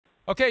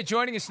Okay,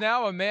 joining us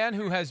now, a man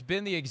who has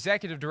been the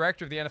executive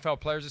director of the NFL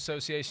Players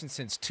Association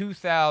since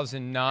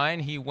 2009.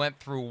 He went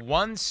through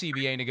one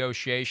CBA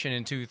negotiation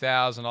in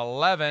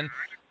 2011,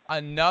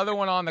 another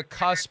one on the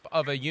cusp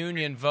of a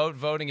union vote.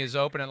 Voting is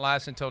open and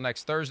lasts until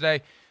next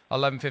Thursday,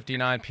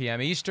 11:59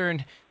 p.m.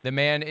 Eastern. The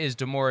man is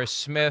DeMaurice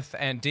Smith.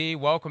 And D,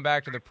 welcome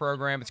back to the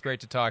program. It's great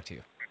to talk to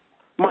you.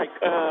 Mike,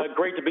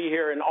 great to be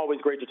here and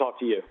always great to talk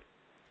to you.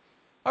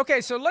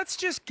 Okay, so let's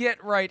just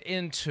get right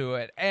into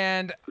it.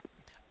 And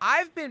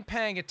I've been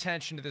paying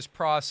attention to this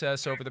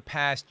process over the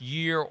past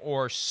year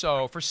or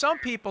so. For some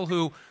people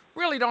who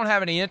really don't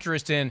have any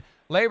interest in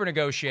labor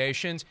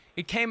negotiations,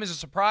 it came as a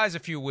surprise a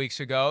few weeks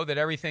ago that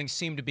everything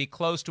seemed to be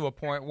close to a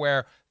point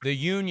where the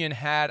union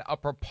had a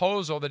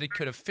proposal that it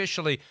could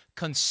officially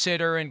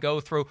consider and go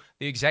through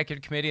the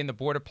executive committee and the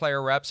board of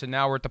player reps, and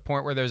now we're at the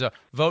point where there's a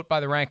vote by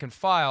the rank and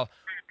file.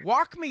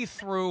 Walk me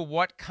through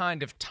what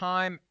kind of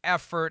time,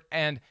 effort,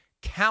 and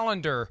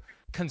calendar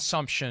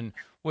consumption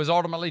was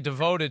ultimately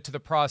devoted to the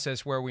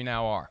process where we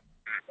now are.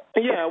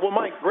 Yeah, well,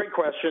 Mike, great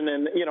question.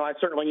 And, I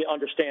certainly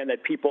understand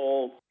that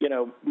people,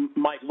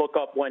 might look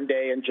up one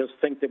day and just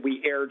think that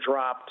we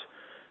airdropped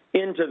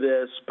into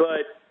this.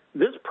 But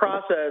this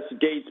process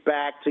dates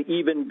back to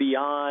even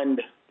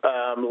beyond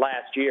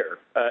last year.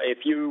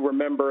 If you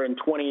remember in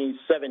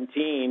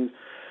 2017,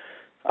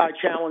 I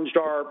challenged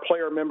our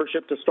player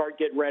membership to start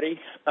getting ready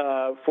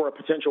for a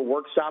potential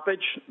work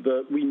stoppage.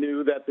 We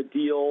knew that the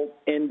deal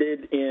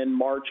ended in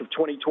March of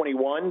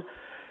 2021,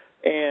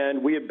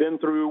 and we had been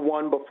through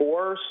one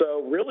before.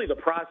 So really the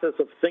process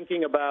of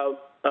thinking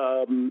about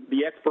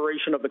the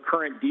expiration of the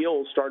current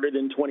deal started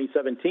in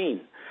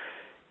 2017.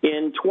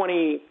 In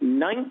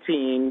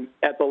 2019,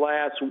 at the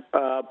last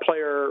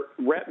player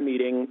rep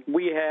meeting,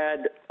 we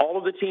had all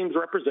of the teams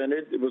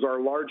represented. It was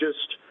our largest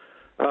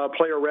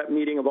player rep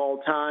meeting of all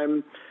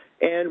time.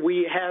 And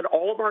we had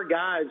all of our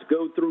guys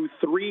go through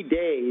 3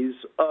 days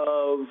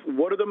of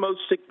what are the most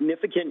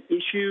significant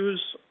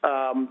issues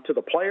to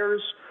the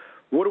players.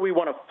 What do we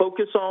want to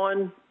focus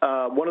on?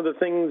 One of the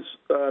things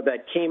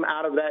that came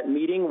out of that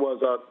meeting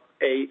was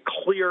a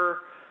clear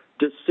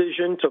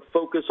decision to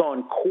focus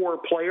on core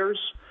players.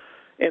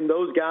 And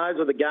those guys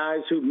are the guys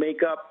who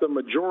make up the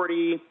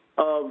majority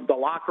of the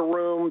locker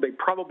room. They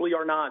probably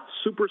are not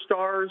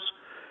superstars.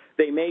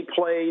 They may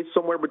play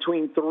somewhere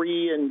between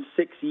 3 and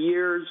 6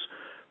 years,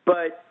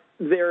 but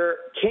there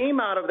came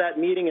out of that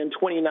meeting in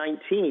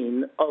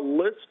 2019 a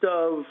list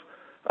of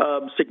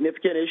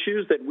significant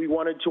issues that we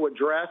wanted to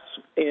address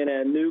in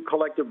a new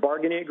collective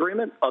bargaining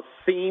agreement, a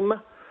theme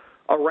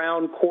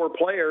around core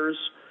players.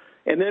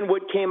 And then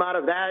what came out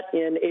of that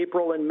in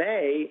April and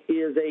May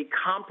is a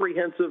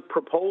comprehensive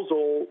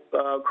proposal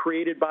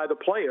created by the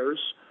players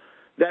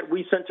that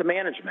we sent to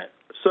management.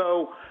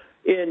 So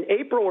in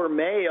April or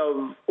May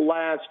of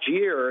last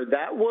year,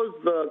 that was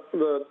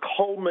the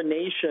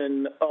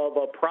culmination of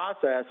a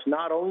process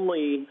not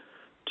only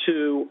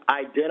to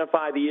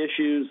identify the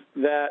issues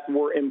that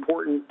were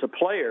important to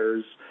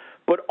players,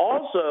 but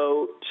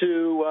also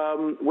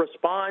to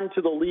respond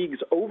to the league's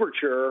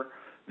overture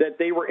that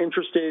they were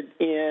interested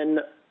in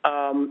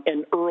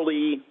an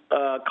early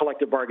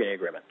collective bargaining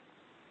agreement.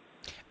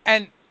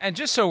 And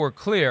just so we're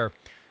clear,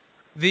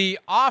 the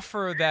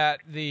offer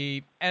that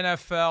the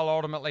NFL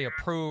ultimately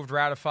approved,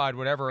 ratified,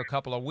 whatever, a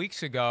couple of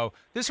weeks ago,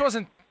 this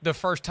wasn't the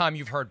first time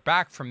you've heard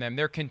back from them.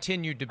 There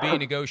continued to be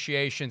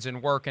negotiations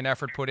and work and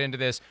effort put into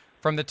this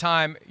from the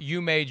time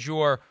you made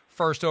your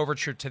first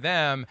overture to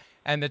them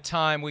and the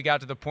time we got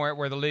to the point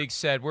where the league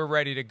said, we're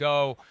ready to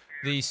go.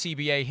 The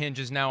CBA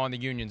hinges now on the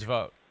union's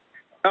vote.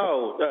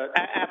 Oh,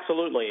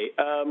 absolutely.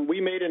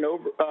 We made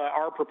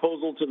our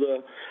proposal to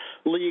the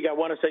league, I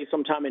want to say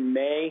sometime in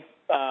May.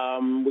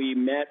 We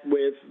met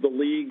with the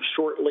league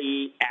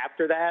shortly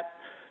after that.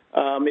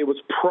 It was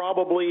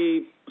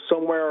probably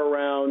somewhere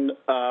around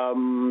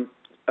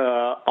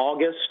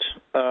August,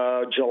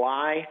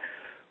 July,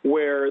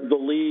 where the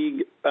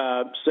league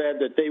said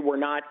that they were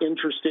not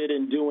interested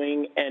in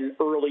doing an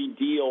early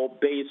deal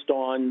based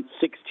on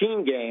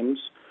 16 games.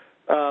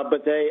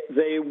 But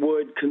they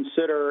would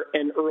consider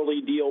an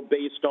early deal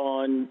based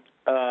on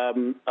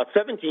a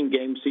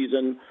 17-game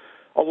season,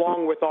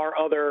 along with our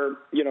other,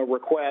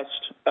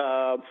 request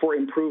for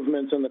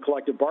improvements in the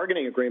collective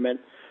bargaining agreement.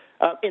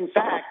 In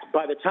fact,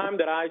 by the time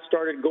that I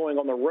started going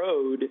on the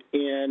road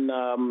in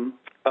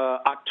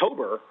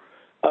October,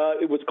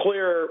 it was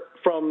clear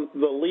from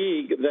the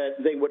league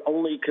that they would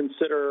only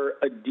consider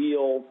a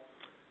deal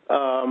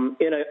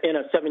in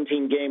a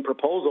 17-game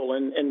proposal,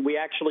 and we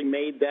actually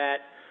made that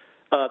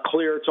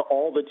clear to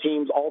all the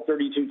teams, all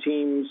 32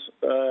 teams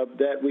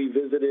that we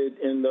visited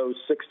in those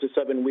 6 to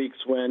 7 weeks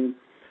when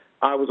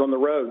I was on the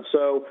road.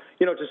 So,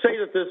 to say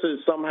that this is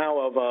somehow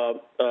of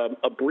a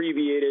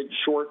abbreviated,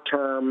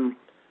 short-term,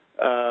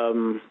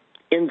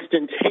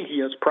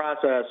 instantaneous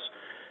process,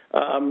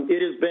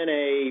 it has been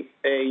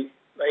a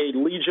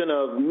legion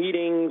of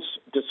meetings,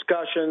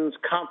 discussions,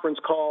 conference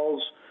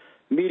calls,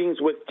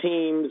 meetings with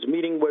teams,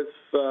 meeting with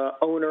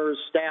owners,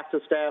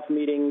 staff-to-staff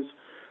meetings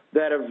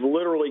that have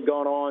literally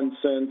gone on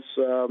since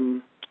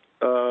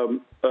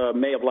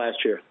May of last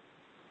year.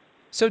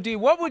 So, Dee,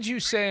 what would you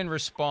say in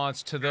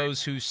response to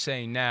those who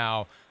say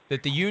now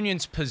that the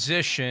union's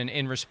position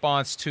in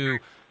response to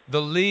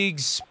the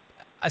league's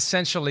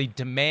essentially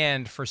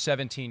demand for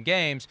 17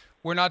 games,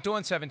 we're not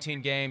doing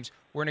 17 games,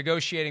 we're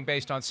negotiating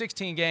based on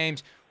 16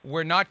 games,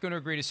 we're not going to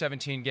agree to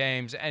 17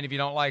 games, and if you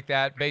don't like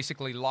that,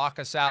 basically lock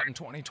us out in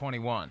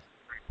 2021?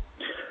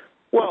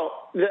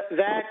 Well,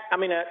 that's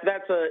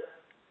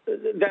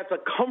a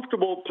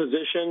comfortable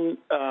position,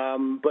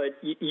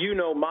 but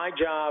my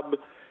job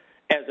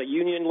as a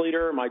union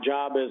leader, my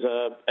job as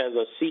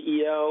a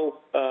CEO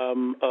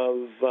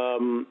of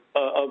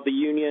the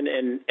union,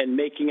 and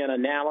making an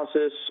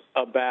analysis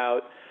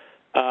about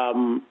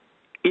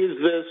is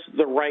this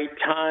the right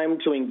time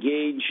to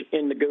engage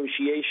in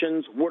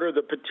negotiations? What are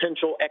the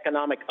potential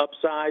economic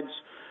upsides?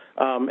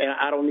 And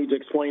I don't need to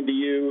explain to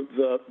you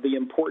the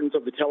importance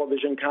of the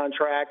television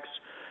contracts.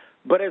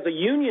 But as a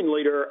union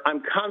leader,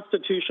 I'm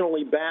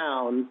constitutionally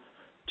bound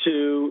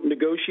to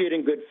negotiate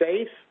in good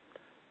faith,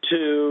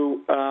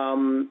 to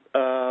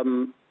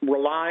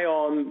rely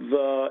on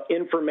the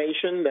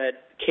information that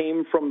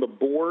came from the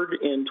board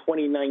in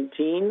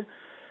 2019,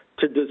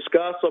 to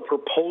discuss a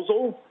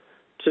proposal,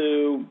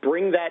 to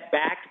bring that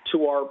back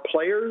to our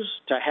players,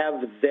 to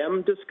have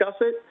them discuss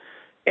it.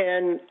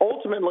 And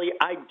ultimately,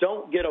 I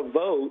don't get a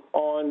vote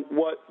on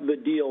what the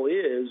deal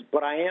is,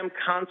 but I am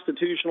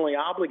constitutionally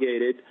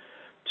obligated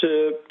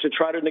to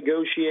try to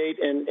negotiate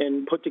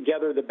and put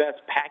together the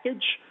best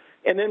package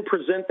and then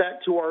present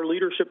that to our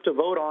leadership to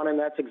vote on, and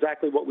that's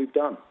exactly what we've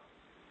done.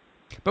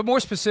 But more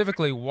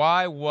specifically,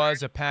 why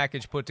was a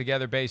package put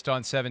together based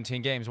on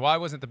 17 games? Why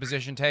wasn't the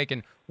position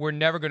taken, we're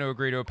never going to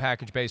agree to a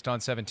package based on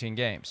 17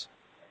 games?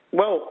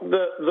 Well,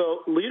 the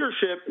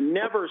leadership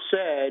never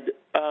said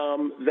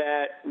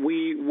that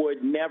we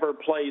would never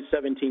play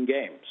 17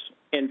 games.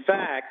 In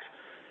fact,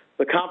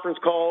 the conference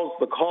calls,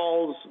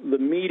 the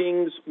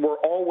meetings were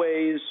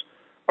always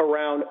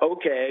around,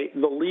 okay,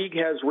 the league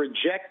has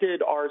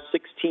rejected our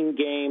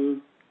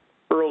 16-game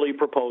early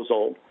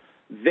proposal.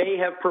 They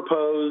have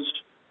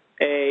proposed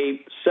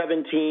a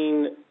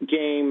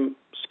 17-game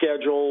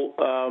schedule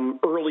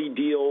early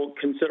deal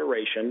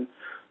consideration.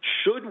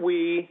 Should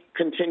we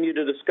continue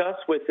to discuss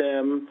with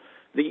them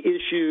the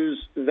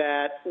issues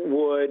that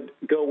would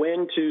go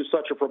into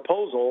such a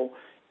proposal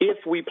if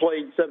we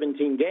played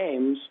 17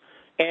 games?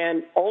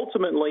 And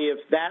ultimately, if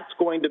that's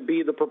going to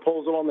be the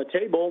proposal on the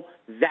table,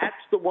 that's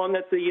the one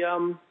that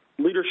the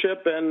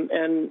leadership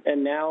and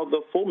now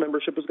the full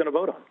membership is going to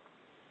vote on.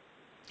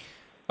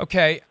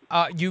 Okay.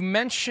 You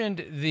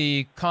mentioned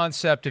the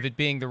concept of it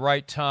being the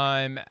right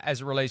time as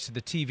it relates to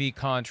the TV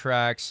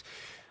contracts.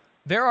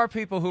 There are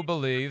people who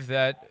believe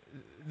that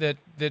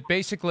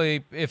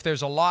basically if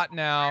there's a lot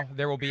now,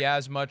 there will be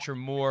as much or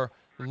more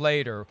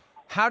later.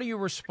 How do you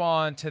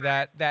respond to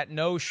that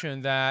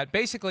notion that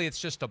basically it's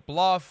just a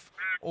bluff,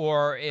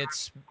 or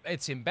it's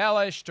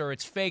embellished, or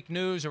it's fake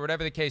news, or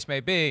whatever the case may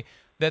be,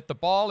 that the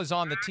ball is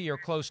on the tee or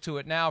close to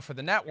it now for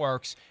the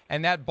networks,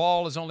 and that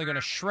ball is only going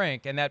to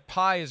shrink, and that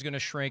pie is going to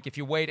shrink if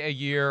you wait a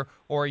year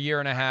or a year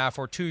and a half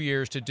or 2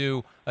 years to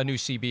do a new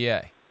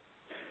CBA?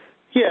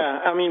 Yeah,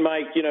 I mean,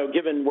 Mike,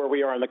 given where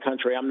we are in the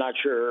country, I'm not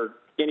sure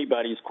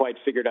anybody's quite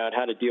figured out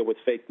how to deal with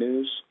fake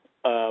news.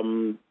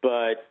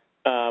 But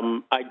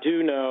I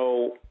do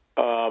know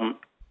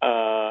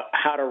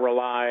how to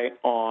rely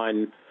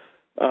on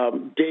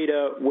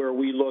data where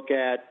we look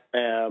at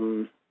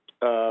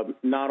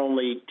not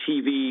only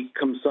TV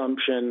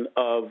consumption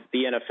of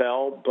the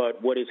NFL,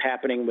 but what is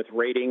happening with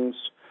ratings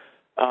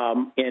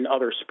in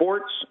other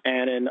sports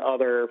and in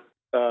other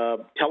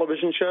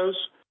television shows.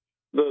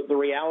 The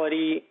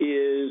reality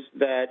is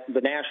that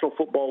the National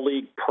Football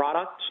League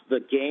product, the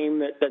game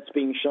that's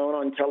being shown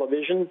on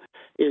television,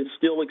 is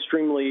still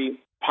extremely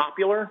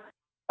popular.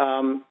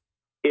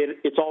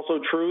 It's also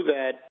true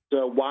that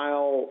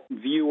while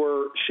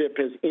viewership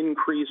has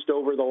increased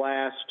over the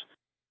last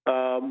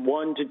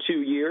 1 to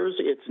 2 years,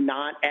 it's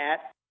not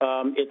at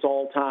its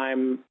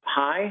all-time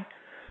high.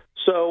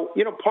 So,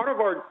 part of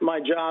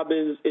my job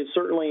is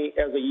certainly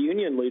as a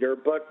union leader,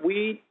 but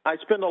I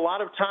spend a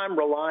lot of time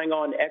relying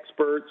on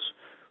experts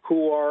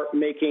who are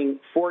making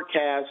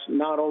forecasts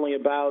not only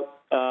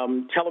about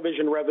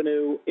television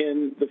revenue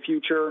in the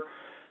future,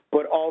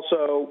 but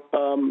also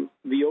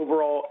the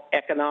overall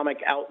economic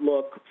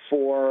outlook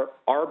for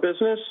our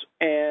business,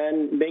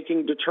 and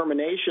making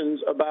determinations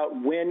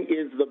about when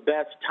is the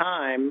best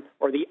time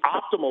or the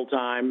optimal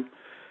time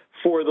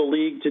for the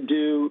league to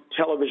do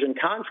television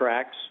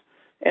contracts.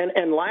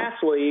 And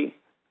lastly,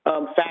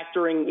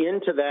 factoring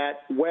into that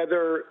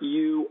whether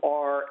you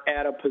are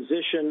at a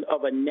position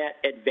of a net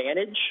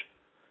advantage,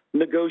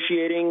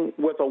 negotiating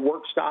with a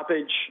work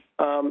stoppage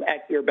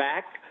at your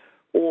back,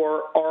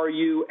 or are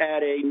you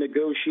at a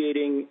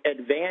negotiating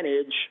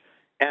advantage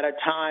at a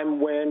time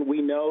when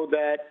we know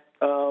that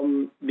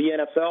the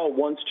NFL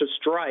wants to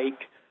strike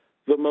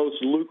the most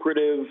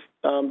lucrative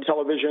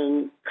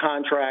television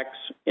contracts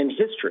in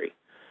history?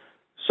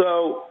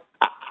 So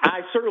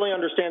I certainly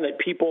understand that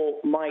people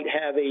might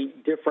have a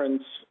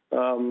difference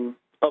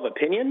of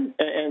opinion,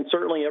 and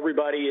certainly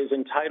everybody is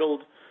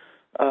entitled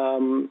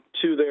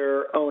to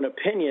their own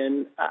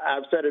opinion.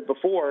 I've said it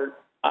before,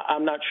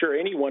 I'm not sure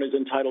anyone is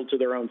entitled to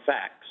their own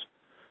facts.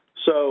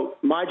 So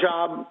my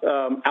job,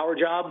 our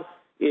job,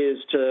 is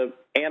to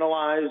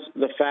analyze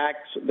the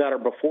facts that are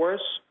before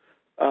us.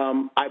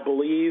 I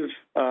believe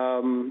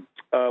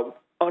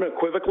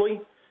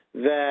unequivocally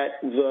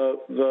that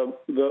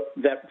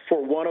that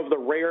for one of the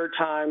rare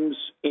times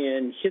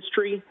in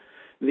history,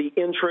 the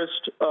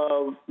interest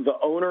of the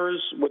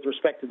owners with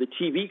respect to the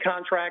TV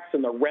contracts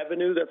and the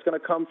revenue that's going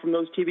to come from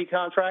those TV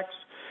contracts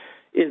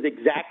is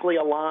exactly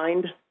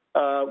aligned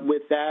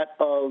with that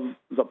of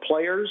the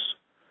players.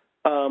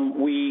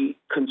 We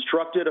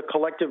constructed a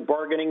collective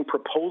bargaining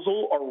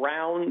proposal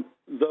around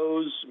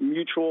those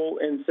mutual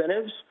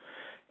incentives.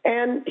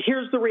 And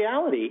here's the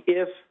reality.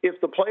 If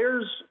the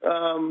players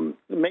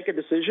make a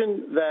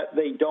decision that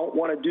they don't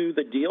want to do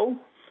the deal,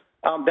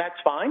 that's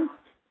fine.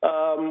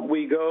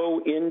 We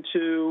go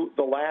into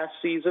the last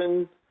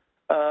season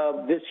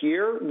this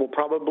year. We'll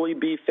probably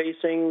be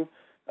facing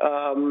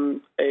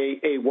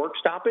a work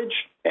stoppage.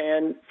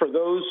 And for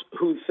those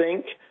who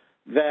think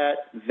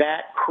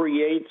that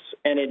creates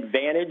an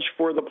advantage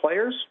for the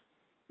players,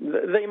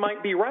 they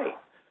might be right.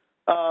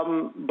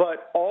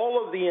 But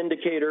all of the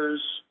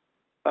indicators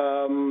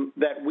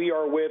that we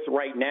are with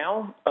right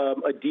now,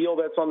 a deal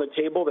that's on the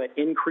table that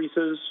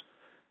increases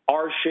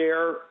our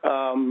share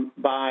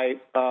by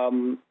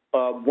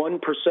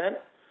 1%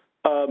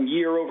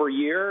 year over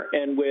year,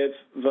 and with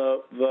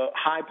the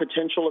high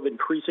potential of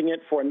increasing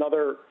it for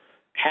another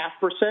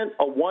 0.5%,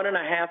 a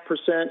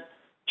 1.5%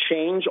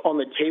 change on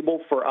the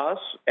table for us,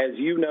 as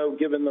you know,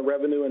 given the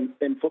revenue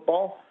in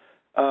football,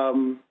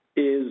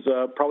 is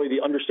probably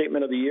the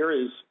understatement of the year.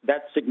 Is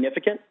that's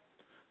significant.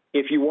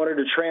 If you wanted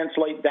to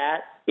translate that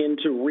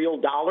into real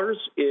dollars,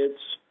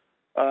 it's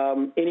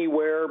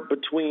anywhere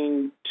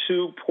between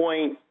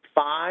 2.5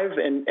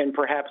 and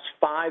perhaps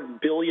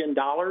 $5 billion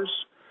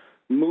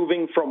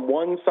moving from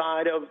one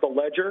side of the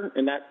ledger,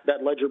 and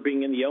that ledger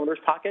being in the owner's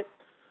pocket,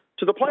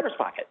 to the player's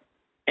pocket.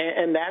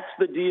 And that's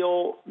the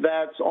deal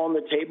that's on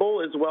the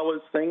table, as well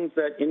as things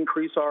that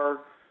increase our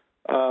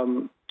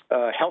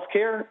health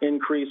care,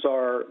 increase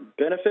our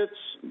benefits,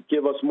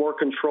 give us more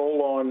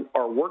control on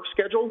our work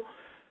schedule.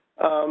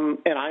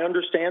 And I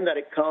understand that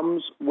it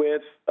comes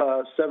with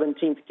a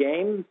 17th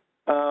game,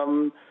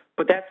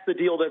 but that's the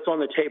deal that's on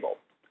the table.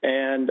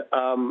 And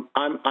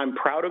I'm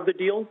proud of the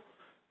deal.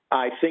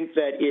 I think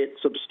that it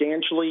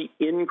substantially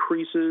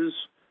increases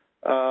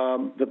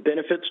the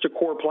benefits to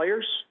core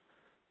players,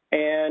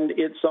 and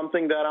it's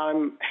something that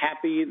I'm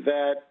happy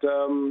that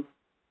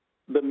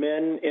the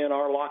men in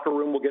our locker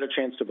room will get a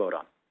chance to vote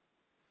on.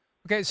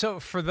 Okay, so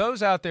for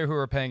those out there who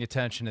are paying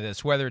attention to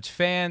this, whether it's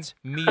fans,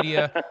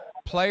 media,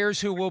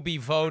 players who will be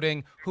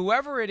voting,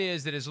 whoever it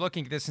is that is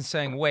looking at this and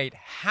saying, wait,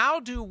 how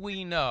do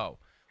we know?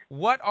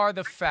 What are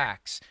the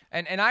facts?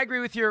 And I agree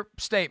with your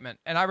statement,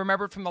 and I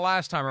remember it from the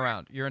last time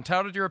around. You're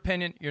entitled to your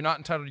opinion. You're not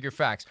entitled to your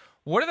facts.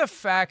 What are the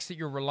facts that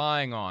you're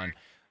relying on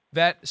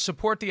that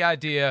support the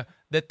idea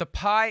that the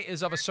pie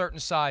is of a certain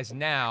size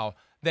now,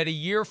 that a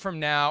year from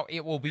now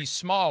it will be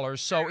smaller?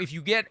 So if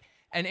you get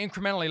an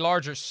incrementally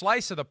larger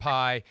slice of the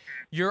pie,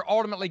 you're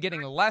ultimately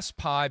getting less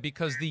pie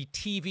because the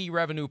TV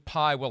revenue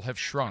pie will have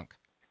shrunk.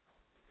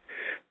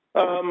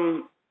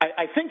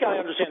 I think I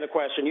understand the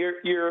question. Your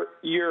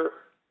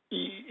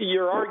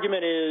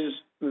argument is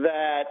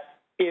that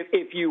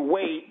if you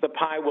wait, the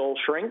pie will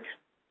shrink?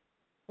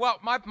 Well,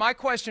 my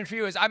question for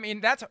you is, I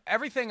mean, that's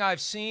everything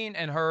I've seen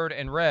and heard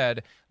and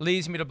read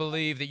leads me to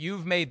believe that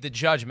you've made the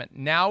judgment.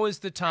 Now is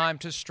the time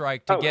to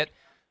strike to get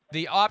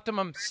the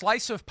optimum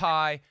slice of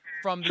pie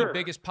from the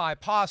biggest pie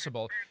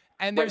possible.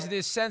 And there's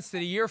this sense that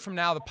a year from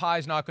now, the pie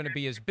is not going to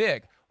be as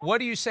big. What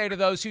do you say to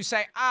those who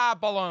say,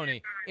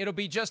 baloney, it'll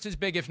be just as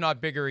big, if not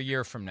bigger, a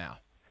year from now?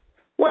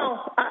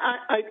 Well,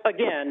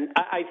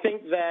 I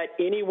think that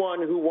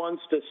anyone who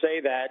wants to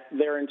say that,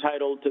 they're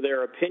entitled to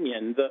their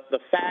opinion. The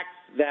facts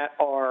that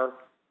are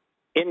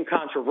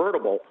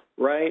incontrovertible,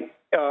 right,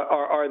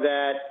 are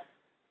that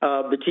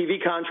the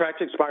TV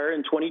contracts expire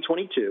in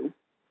 2022.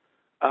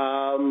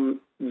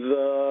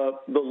 The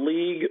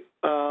league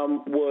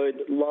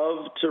would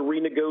love to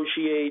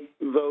renegotiate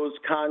those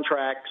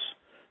contracts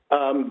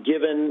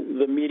given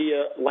the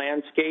media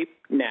landscape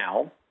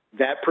now.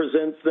 That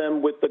presents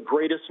them with the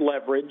greatest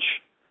leverage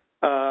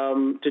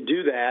to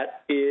do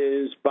that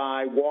is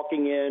by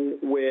walking in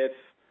with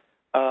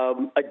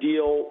a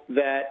deal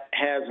that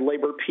has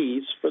labor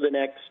peace for the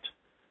next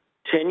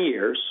 10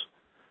 years.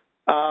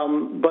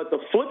 But the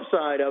flip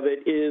side of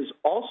it is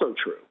also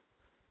true.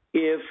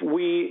 If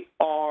we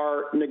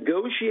are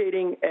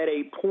negotiating at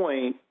a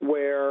point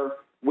where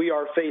we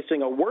are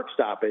facing a work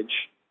stoppage,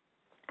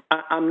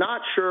 I'm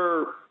not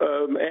sure,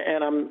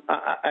 and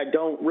I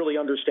don't really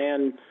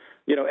understand,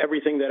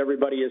 everything that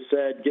everybody has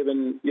said,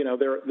 given,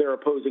 their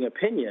opposing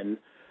opinion.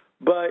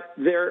 But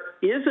there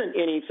isn't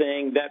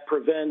anything that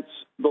prevents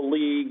the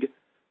league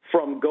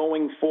from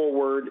going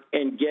forward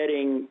and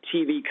getting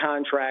TV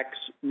contracts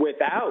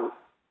without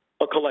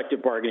a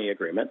collective bargaining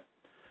agreement.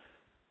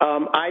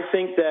 I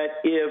think that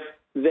if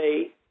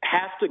they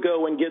have to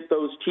go and get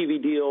those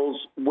TV deals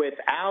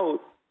without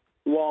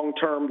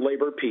long-term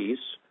labor peace,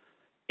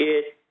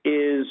 it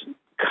is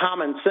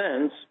common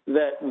sense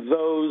that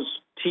those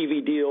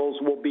TV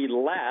deals will be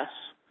less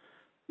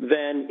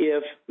than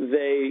if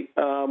they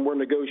were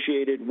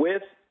negotiated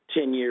with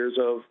 10 years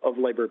of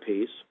labor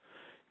peace.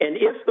 And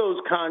if those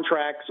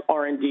contracts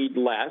are indeed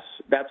less,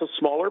 that's a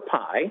smaller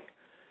pie.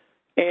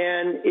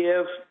 And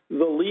if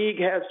the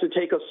league has to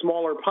take a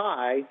smaller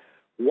pie,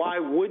 why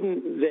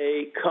wouldn't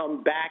they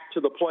come back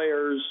to the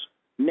players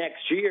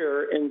next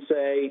year and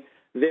say,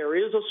 there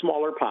is a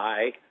smaller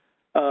pie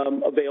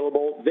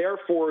available,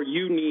 therefore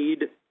you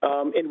need,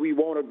 and we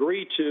won't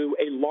agree to,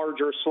 a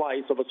larger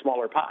slice of a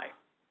smaller pie?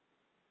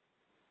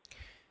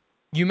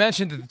 You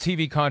mentioned that the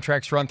TV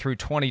contracts run through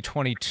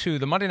 2022.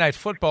 The Monday Night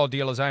Football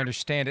deal, as I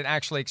understand it,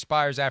 actually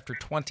expires after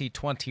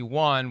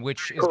 2021,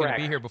 which is going to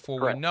be here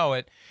before we know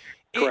it.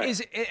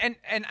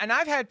 And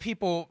I've had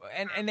people,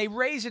 and they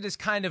raise it as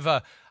kind of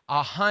a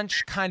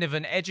hunch, kind of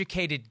an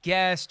educated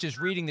guess, just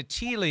reading the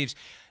tea leaves.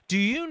 Do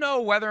you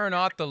know whether or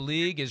not the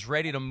league is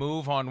ready to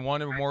move on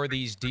one or more of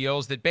these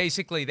deals, that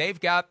basically they've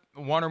got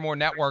one or more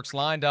networks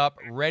lined up,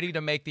 ready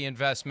to make the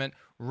investment,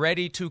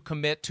 ready to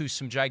commit to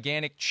some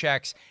gigantic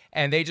checks,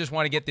 and they just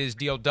want to get this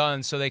deal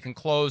done so they can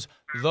close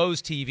those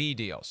TV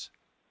deals?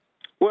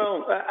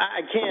 Well,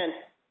 I can't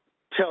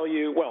tell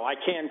you. Well, I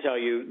can tell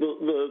you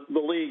the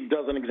league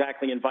doesn't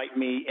exactly invite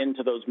me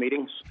into those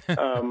meetings.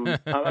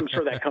 I'm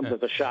sure that comes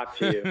as a shock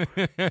to you.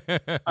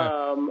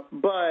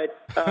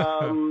 But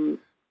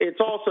it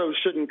also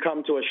shouldn't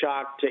come to a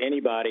shock to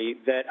anybody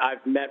that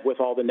I've met with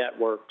all the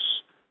networks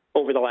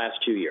over the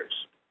last 2 years.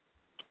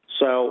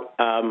 So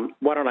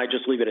why don't I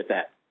just leave it at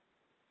that?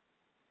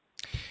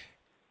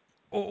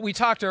 We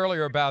talked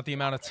earlier about the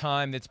amount of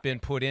time that's been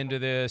put into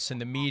this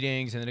and the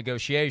meetings and the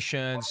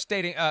negotiations,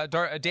 dating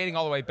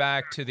all the way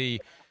back to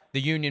the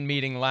union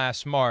meeting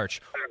last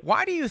March.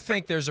 Why do you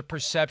think there's a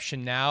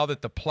perception now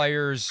that the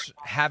players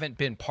haven't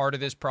been part of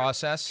this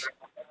process?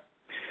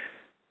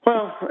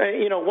 Well,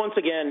 once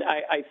again,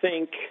 I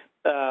think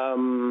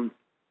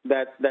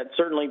that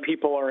certainly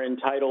people are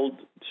entitled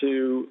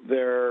to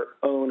their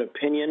own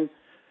opinion.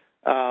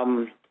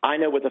 I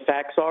know what the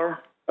facts are.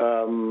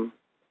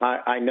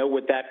 I know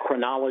what that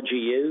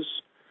chronology is.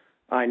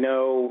 I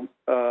know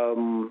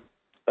and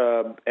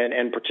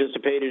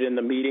participated in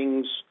the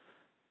meetings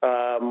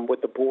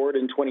with the board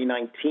in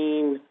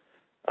 2019,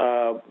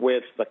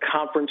 with the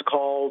conference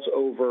calls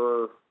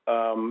over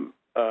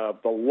the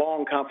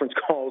long conference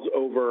calls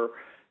over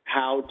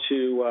how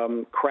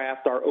to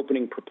craft our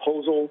opening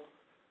proposal,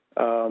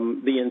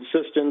 the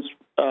insistence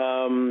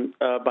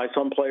by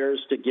some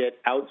players to get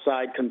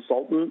outside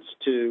consultants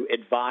to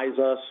advise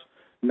us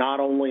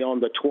not only on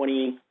the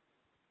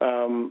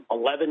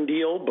 2011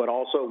 deal, but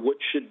also what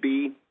should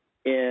be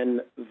in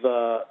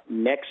the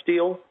next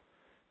deal.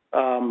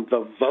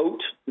 The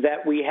vote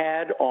that we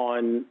had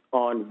on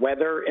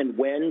whether and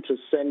when to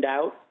send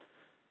out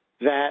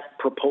that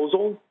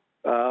proposal,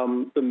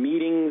 the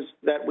meetings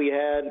that we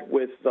had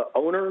with the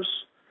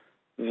owners,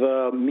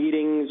 the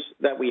meetings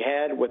that we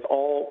had with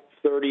all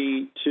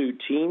 32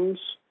 teams,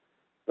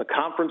 the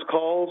conference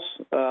calls,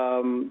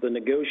 the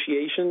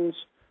negotiations,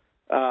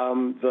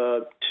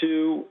 the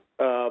two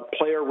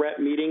player rep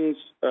meetings,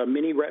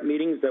 mini rep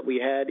meetings that we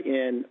had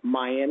in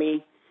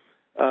Miami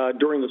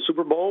during the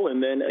Super Bowl,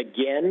 and then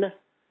again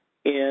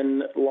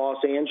in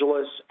Los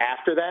Angeles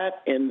after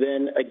that, and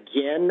then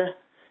again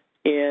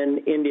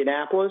in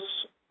Indianapolis.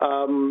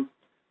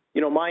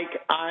 Mike,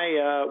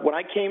 when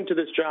I came to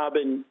this job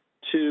in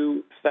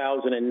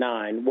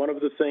 2009, one of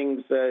the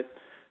things that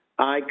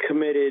I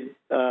committed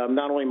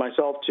not only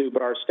myself to,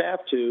 but our staff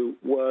to,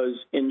 was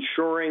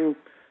ensuring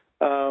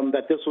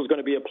that this was going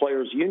to be a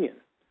players' union.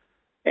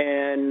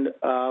 And,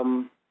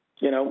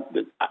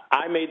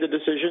 I made the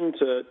decision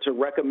to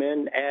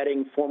recommend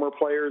adding former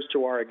players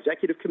to our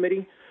executive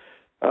committee.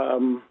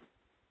 I'm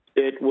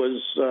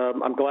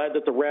glad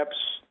that the reps,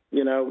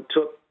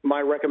 took my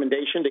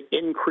recommendation to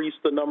increase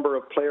the number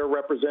of player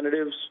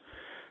representatives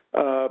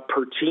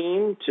per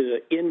team, to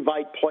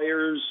invite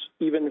players,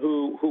 even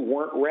who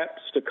weren't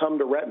reps, to come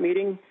to rep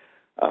meeting.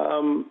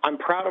 I'm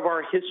proud of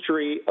our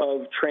history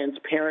of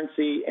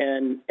transparency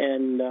and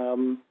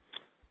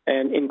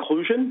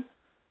inclusion.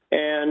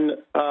 And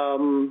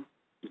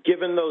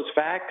given those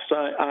facts,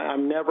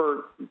 I'm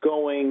never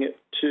going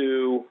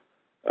to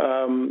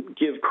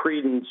give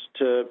credence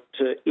to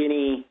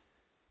any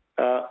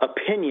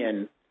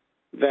opinion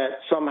that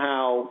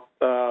somehow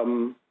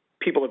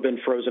people have been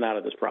frozen out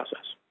of this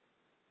process.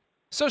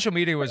 Social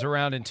media was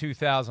around in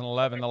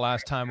 2011, the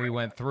last time we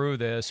went through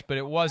this, but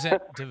it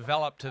wasn't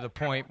developed to the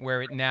point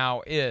where it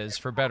now is,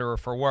 for better or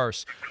for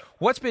worse.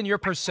 What's been your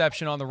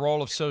perception on the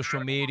role of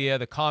social media,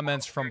 the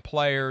comments from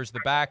players, the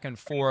back and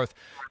forth?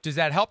 Does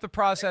that help the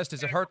process?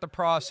 Does it hurt the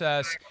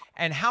process?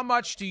 And how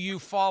much do you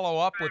follow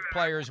up with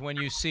players when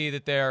you see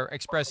that they're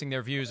expressing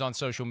their views on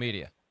social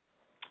media?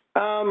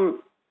 I'll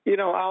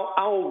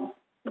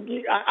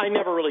I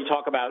never really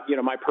talk about,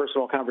 my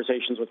personal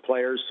conversations with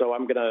players, so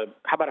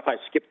how about if I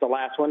skip the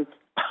last one?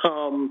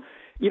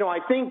 I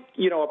think,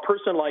 a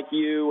person like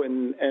you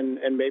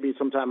and maybe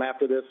sometime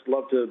after this,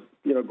 love to,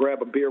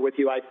 grab a beer with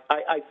you. I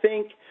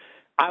think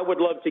I would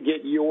love to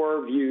get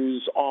your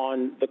views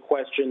on the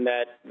question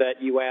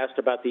that you asked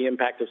about the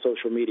impact of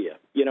social media.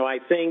 I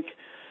think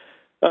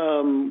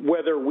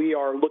whether we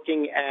are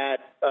looking at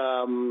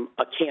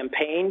a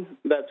campaign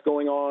that's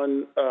going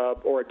on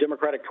or a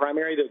Democratic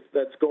primary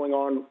that's going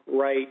on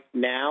right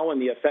now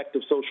and the effect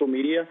of social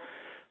media,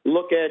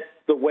 look at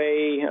the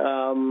way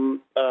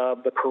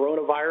the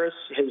coronavirus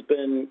has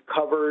been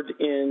covered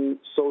in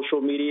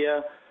social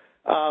media.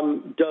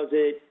 Does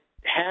it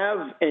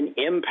have an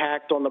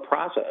impact on the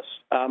process?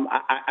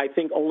 I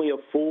think only a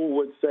fool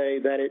would say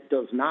that it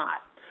does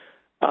not.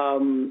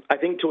 I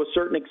think to a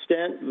certain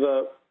extent,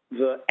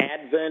 the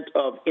advent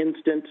of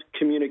instant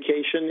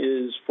communication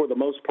is, for the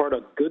most part, a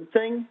good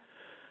thing.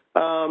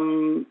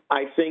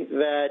 I think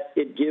that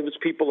it gives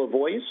people a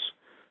voice.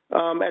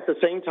 At the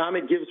same time,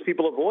 it gives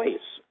people a voice.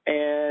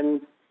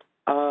 And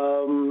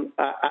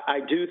I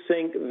do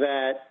think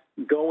that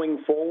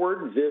going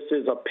forward, this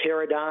is a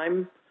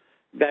paradigm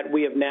that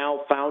we have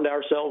now found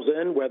ourselves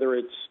in, whether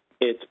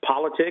it's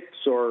politics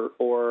or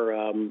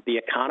the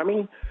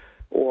economy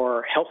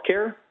or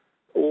healthcare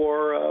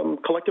or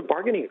collective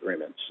bargaining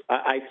agreements.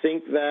 I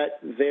think that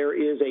there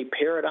is a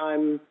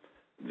paradigm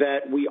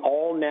that we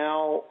all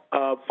now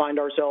find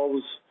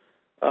ourselves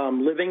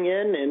living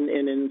in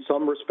and in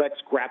some respects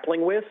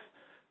grappling with.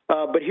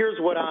 But here's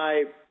what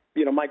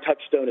my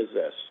touchstone is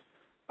this.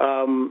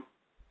 I'm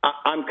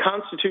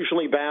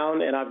constitutionally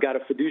bound, and I've got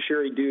a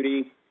fiduciary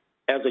duty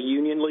as a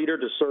union leader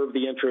to serve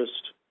the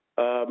interest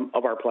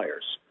of our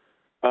players.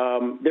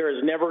 There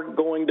is never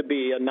going to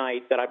be a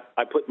night that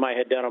I put my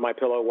head down on my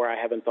pillow where I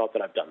haven't thought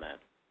that I've done that.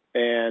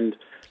 And,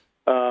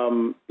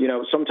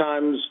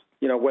 sometimes,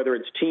 whether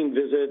it's team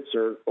visits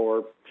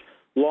or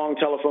long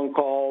telephone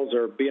calls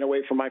or being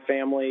away from my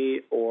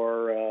family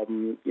or,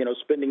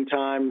 spending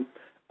time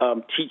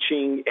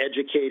teaching,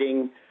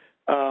 educating,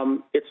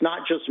 it's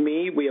not just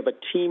me. We have a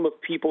team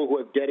of people who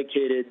have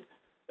dedicated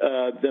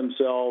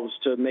themselves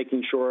to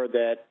making sure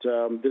that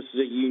this is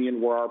a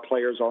union where our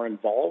players are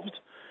involved.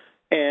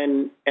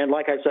 And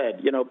like I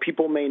said,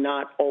 people may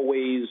not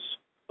always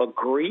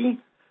agree,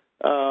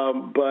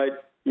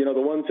 but,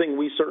 the one thing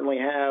we certainly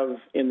have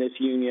in this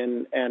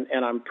union,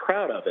 and I'm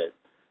proud of it,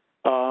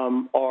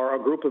 are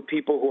a group of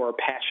people who are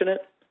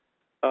passionate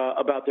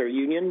about their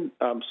union,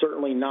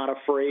 certainly not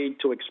afraid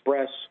to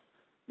express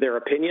their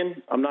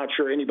opinion. I'm not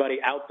sure anybody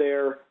out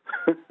there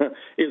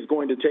is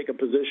going to take a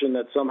position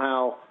that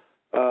somehow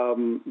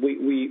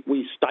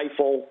we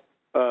stifle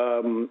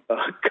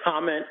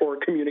comment or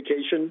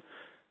communication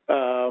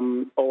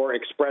or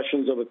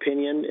expressions of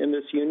opinion in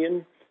this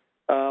union.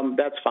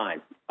 That's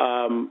fine.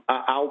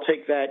 I'll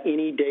take that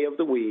any day of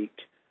the week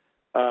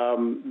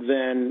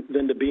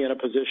than to be in a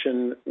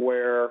position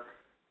where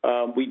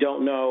we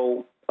don't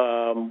know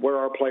where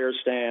our players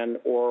stand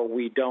or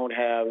we don't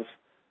have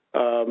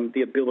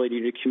the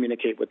ability to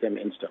communicate with them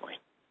instantly.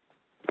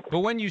 But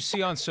when you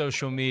see on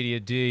social media,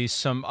 D,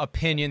 some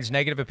opinions,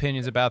 negative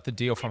opinions about the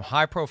deal from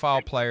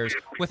high-profile players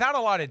without a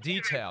lot of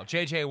detail,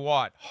 J.J.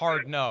 Watt,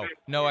 hard no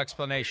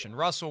explanation.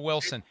 Russell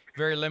Wilson,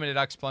 very limited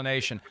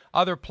explanation.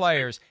 Other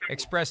players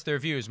express their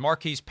views.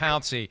 Marquise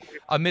Pouncey,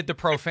 amid the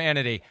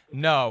profanity,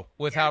 no,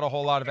 without a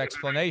whole lot of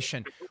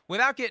explanation.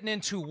 Without getting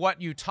into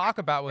what you talk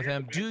about with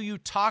them, do you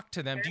talk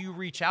to them? Do you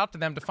reach out to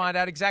them to find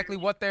out exactly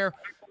what their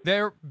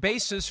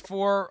basis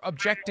for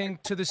objecting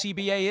to the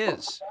CBA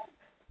is?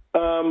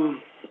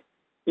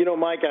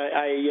 Mike,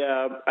 I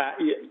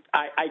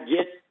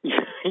get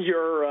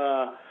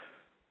your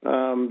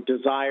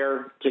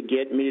desire to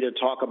get me to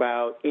talk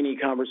about any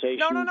conversation.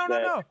 No,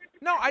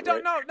 I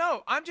don't know.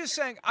 No, I'm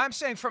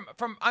saying from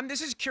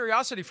this is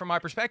curiosity from my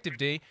perspective,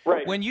 D.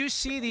 Right. When you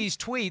see these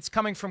tweets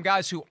coming from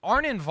guys who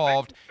aren't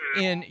involved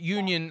in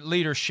union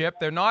leadership,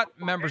 they're not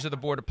members of the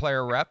board of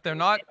player rep, they're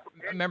not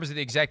members of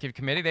the executive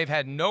committee, they've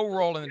had no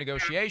role in the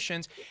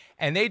negotiations,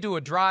 and they do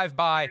a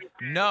drive-by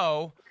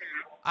no.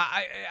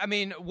 I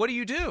mean, what do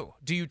you do?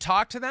 Do you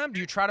talk to them? Do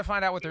you try to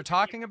find out what they're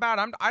talking about?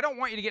 I don't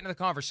want you to get into the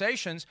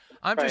conversations.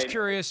 I'm just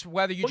curious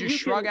whether you just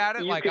shrug at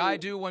it like I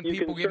do when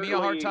people give me a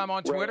hard time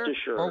on Twitter,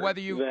 or whether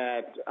you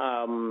that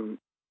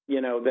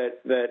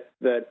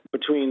that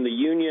between the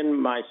union,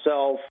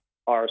 myself,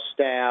 our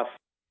staff,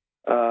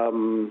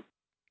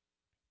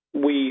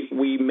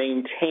 we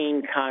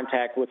maintain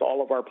contact with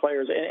all of our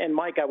players. And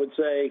Mike, I would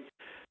say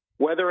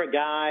whether a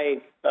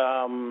guy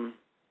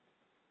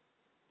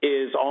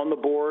is on the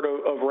board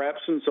of reps,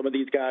 and some of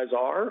these guys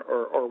are,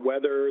 or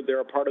whether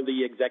they're a part of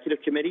the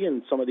executive committee,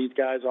 and some of these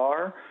guys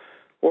are,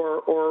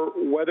 or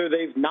whether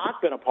they've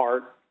not been a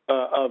part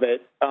of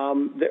it,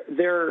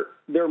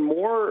 they're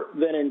more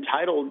than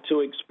entitled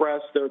to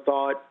express their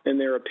thought and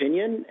their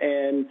opinion,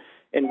 and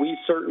we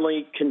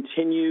certainly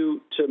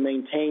continue to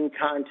maintain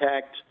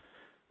contact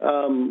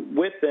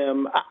with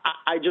them.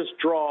 I just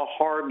draw a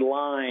hard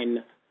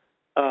line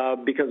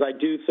because I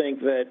do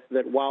think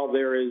that while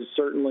there is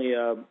certainly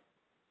a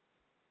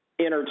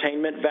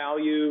entertainment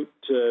value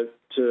to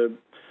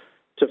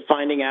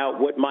finding out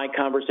what my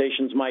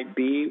conversations might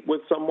be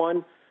with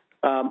someone,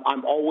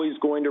 I'm always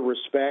going to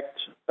respect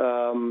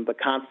the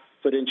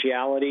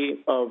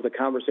confidentiality of the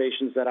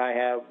conversations that I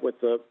have with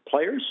the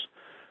players.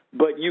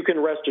 But you can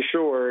rest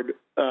assured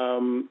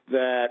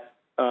that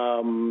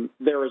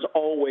there is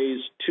always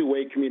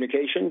two-way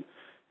communication.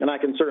 And I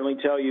can certainly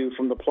tell you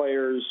from the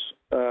players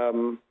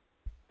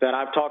that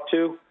I've talked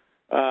to,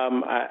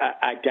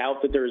 I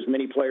doubt that there's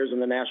many players in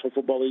the National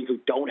Football League who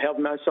don't have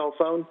my cell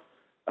phone.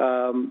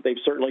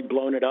 They've certainly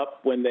blown it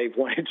up when they've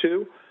wanted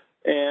to,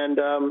 and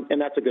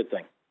that's a good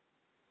thing.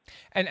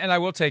 And I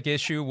will take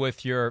issue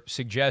with your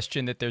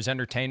suggestion that there's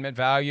entertainment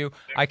value.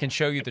 I can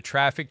show you the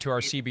traffic to our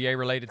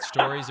CBA-related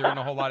stories. There isn't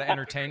a whole lot of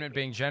entertainment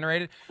being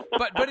generated,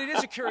 but it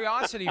is a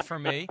curiosity for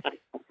me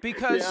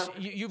because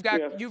you've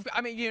got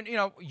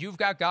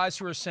guys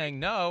who are saying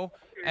no,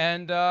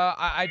 and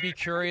I'd be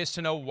curious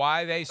to know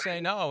why they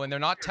say no. And they're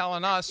not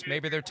telling us.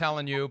 Maybe they're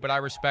telling you, but I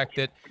respect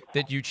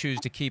that you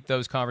choose to keep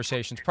those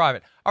conversations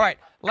private. All right,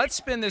 let's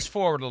spin this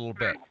forward a little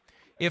bit.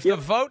 If the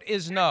vote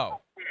is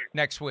no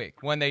next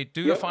week, when they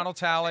do the final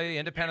tally,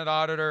 independent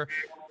auditor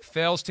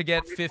fails to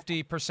get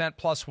 50%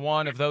 plus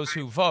one of those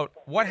who vote,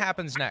 what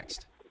happens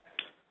next?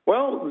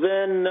 Well,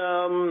 then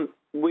I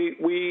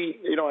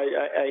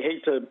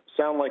hate to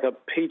sound like a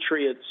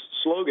Patriots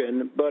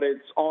slogan, but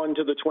it's on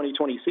to the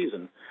 2020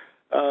 season.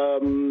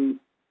 The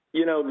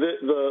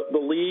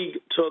league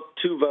took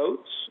two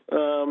votes.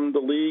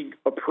 The league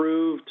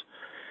approved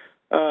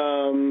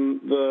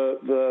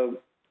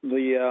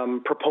the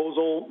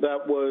proposal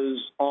that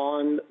was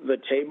on the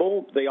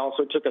table. They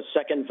also took a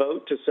second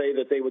vote to say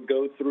that they would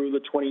go through the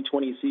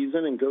 2020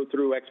 season and go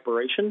through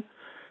expiration.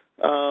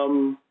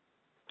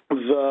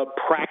 The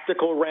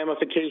practical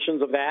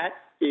ramifications of that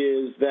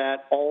is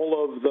that all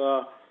of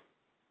the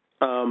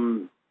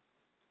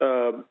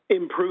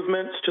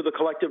improvements to the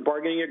collective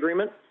bargaining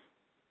agreement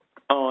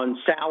on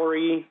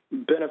salary,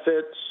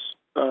 benefits,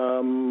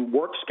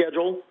 work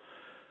schedule,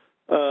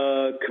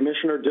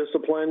 commissioner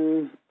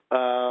discipline,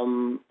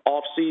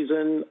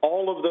 off-season,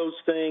 all of those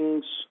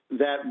things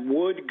that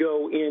would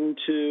go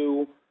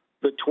into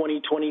the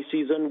 2020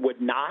 season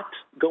would not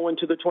go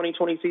into the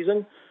 2020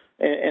 season,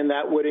 and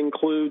that would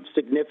include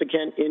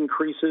significant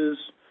increases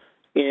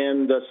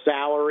in the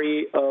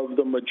salary of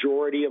the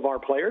majority of our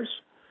players.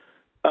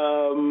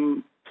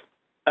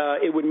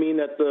 It would mean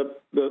that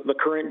the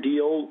current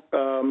deal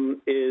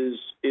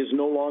is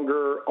no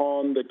longer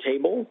on the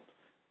table,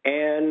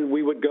 and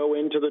we would go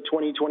into the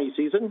 2020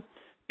 season.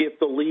 If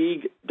the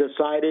league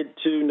decided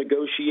to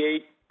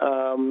negotiate,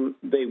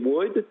 they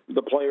would.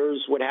 The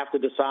players would have to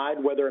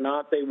decide whether or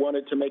not they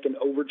wanted to make an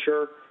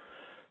overture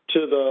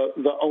to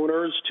the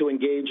owners to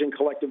engage in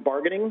collective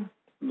bargaining.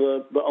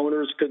 The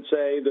owners could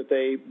say that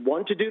they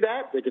want to do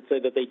that. They could say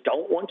that they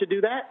don't want to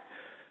do that.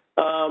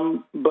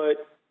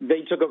 But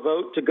they took a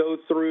vote to go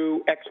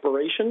through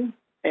expiration,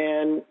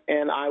 and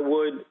I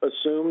would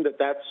assume that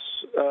that's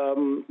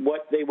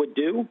what they would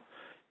do.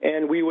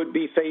 And we would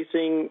be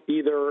facing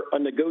either a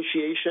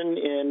negotiation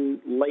in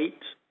late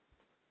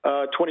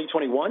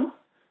 2021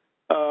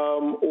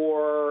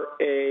 or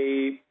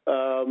a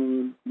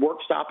work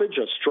stoppage,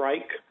 a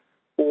strike,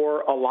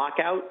 or a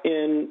lockout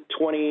in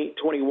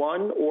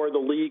 2021, or the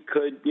league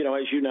could,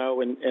 as you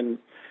know, and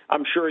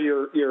I'm sure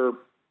you're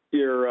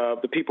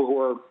the people who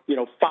are,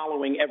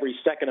 following every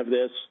second of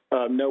this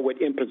know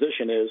what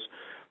imposition is.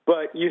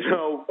 But,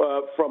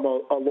 from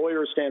a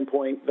lawyer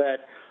standpoint,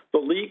 that the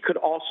league could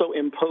also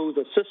impose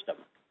a system.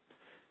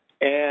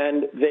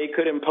 And they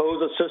could impose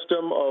a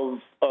system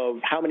of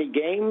how many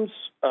games,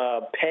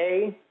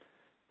 pay,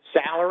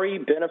 salary,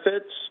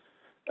 benefits,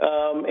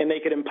 and they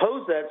could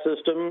impose that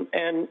system,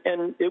 and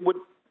it would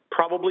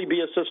probably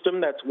be a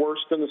system that's worse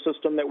than the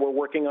system that we're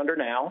working under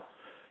now.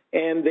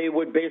 And they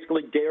would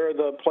basically dare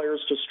the players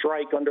to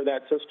strike under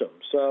that system.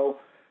 So,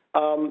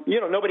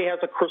 nobody has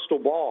a crystal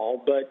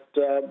ball, but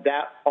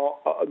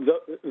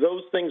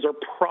those things are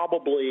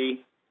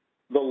probably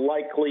the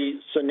likely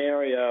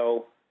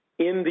scenario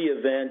in the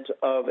event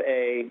of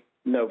a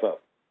no vote.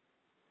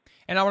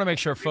 And I want to make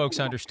sure folks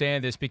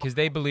understand this because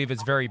they believe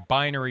it's very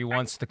binary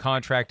once the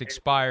contract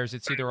expires.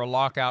 It's either a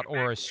lockout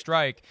or a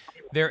strike.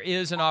 There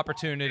is an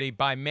opportunity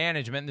by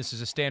management, and this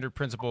is a standard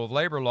principle of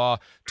labor law,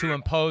 to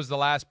impose the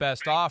last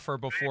best offer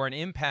before an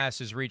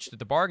impasse is reached at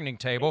the bargaining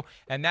table.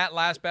 And that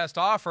last best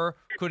offer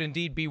could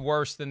indeed be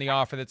worse than the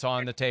offer that's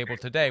on the table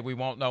today. We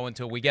won't know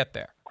until we get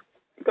there.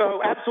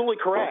 Oh, absolutely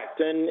correct.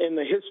 And in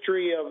the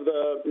history of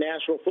the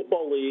National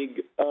Football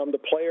League, the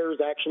players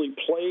actually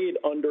played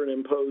under an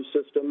imposed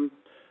system,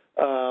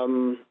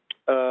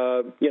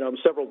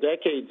 several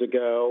decades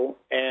ago.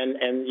 And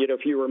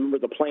if you remember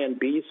the Plan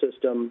B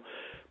system,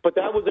 but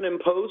that was an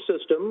imposed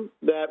system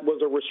that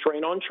was a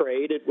restraint on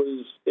trade. It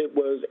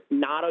was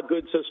not a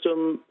good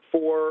system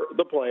for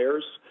the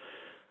players,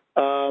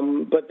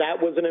 but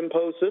that was an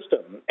imposed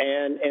system,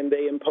 and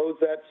they imposed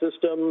that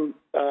system.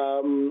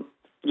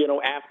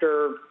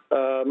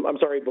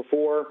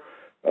 Before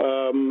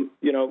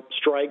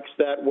strikes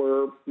that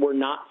were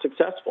not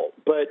successful.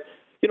 But,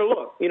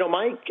 look,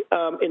 Mike,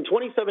 in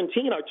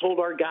 2017, I told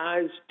our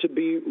guys to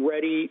be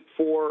ready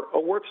for a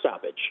work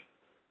stoppage.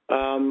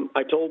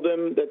 I told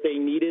them that they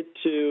needed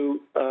to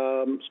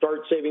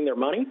start saving their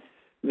money.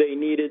 They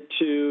needed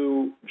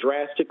to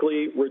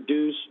drastically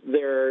reduce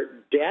their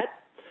debt.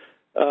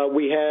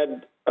 We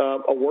had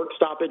a work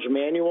stoppage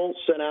manual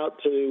sent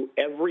out to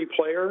every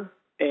player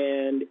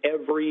and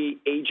every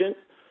agent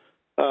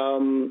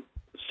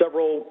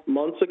several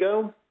months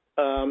ago.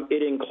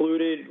 It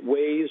included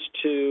ways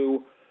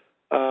to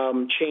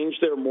change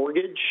their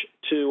mortgage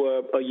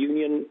to a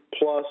Union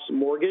Plus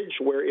mortgage,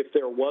 where if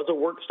there was a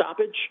work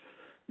stoppage,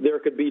 there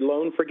could be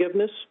loan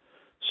forgiveness.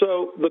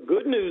 So the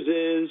good news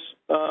is,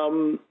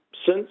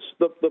 since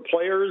the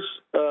players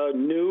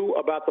knew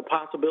about the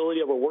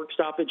possibility of a work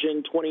stoppage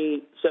in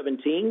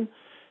 2017,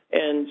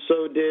 and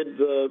so did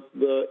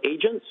the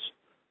agents,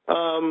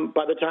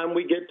 by the time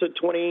we get to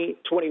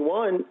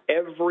 2021,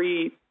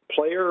 every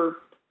player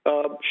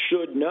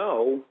should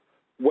know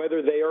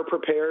whether they are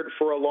prepared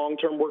for a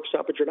long-term work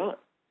stoppage or not.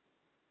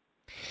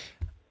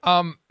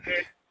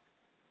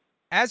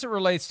 As it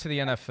relates to the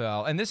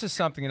NFL, and this is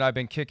something that I've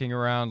been kicking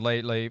around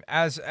lately,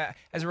 as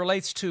it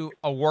relates to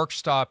a work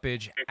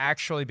stoppage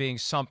actually being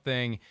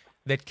something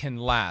that can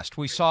last.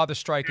 We saw the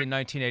strike in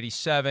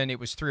 1987. It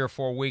was 3 or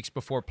 4 weeks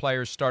before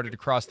players started to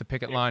cross the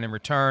picket line and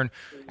return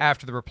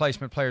after the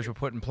replacement players were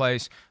put in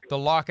place. The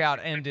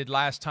lockout ended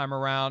last time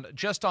around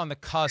just on the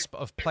cusp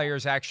of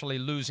players actually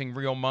losing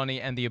real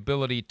money and the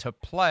ability to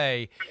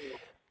play.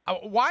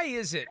 Why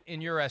is it,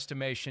 in your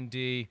estimation,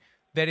 D,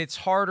 that it's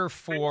harder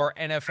for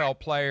NFL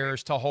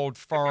players to hold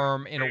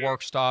firm in a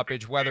work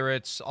stoppage, whether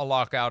it's a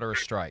lockout or a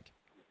strike?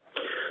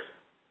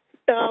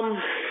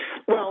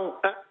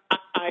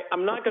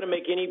 I'm not going to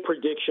make any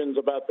predictions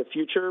about the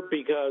future,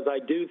 because I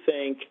do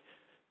think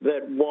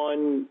that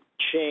one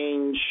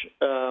change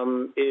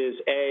is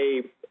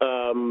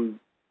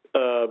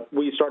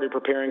we started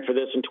preparing for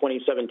this in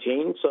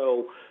 2017.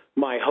 So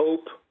my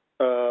hope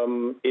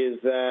is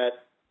that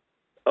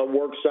a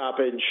work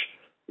stoppage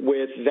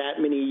with that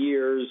many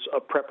years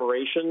of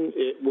preparation,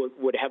 it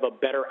would have a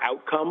better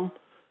outcome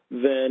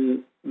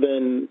than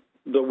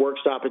the work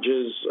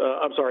stoppages.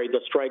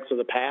 The strikes of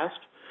the past.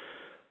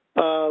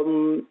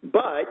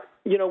 But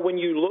when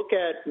you look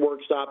at work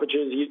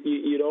stoppages,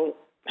 you don't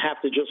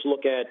have to just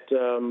look at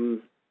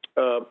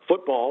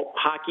football.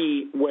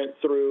 Hockey went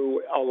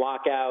through a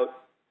lockout,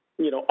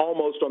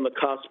 almost on the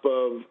cusp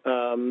of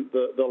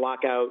the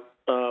lockout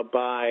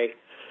by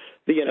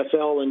the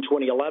NFL in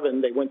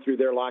 2011. They went through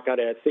their lockout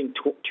in, I think,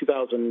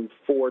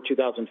 2004,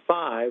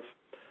 2005.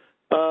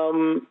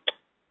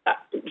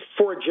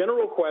 For a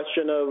general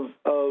question of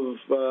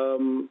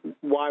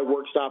why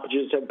work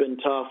stoppages have been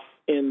tough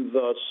in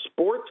the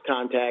sports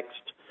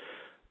context,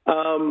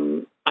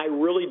 I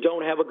really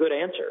don't have a good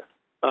answer.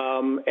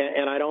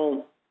 And I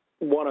don't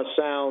want to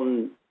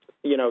sound,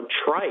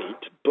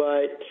 trite,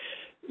 but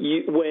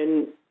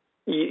when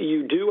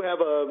you do have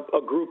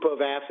a group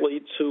of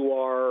athletes who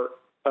are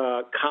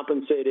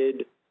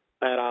compensated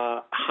at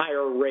a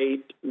higher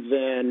rate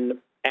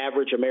than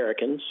average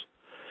Americans,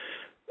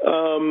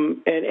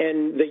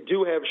 and they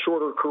do have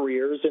shorter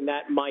careers, and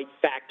that might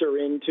factor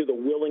into the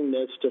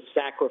willingness to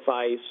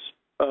sacrifice,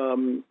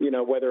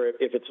 whether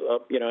if it's,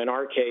 in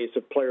our case,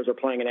 if players are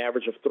playing an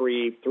average of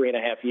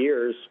 3.5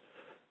 years,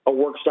 a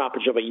work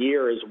stoppage of a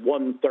year is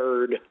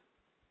 1/3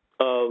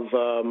 of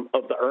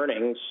the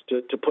earnings.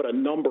 To put a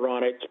number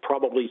on it, it's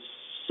probably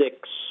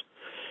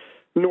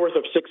north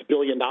of $6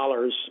 billion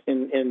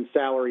in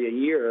salary a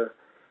year.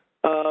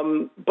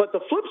 But the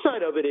flip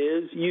side of it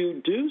is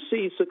you do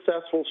see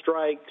successful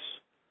strikes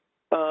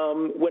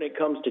when it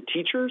comes to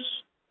teachers,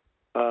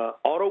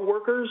 auto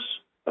workers,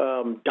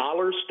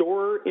 dollar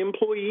store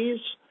employees.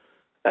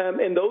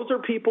 And those are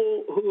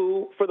people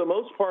who, for the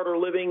most part, are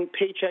living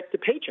paycheck to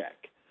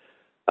paycheck.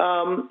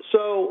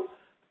 So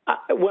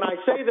when I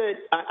say that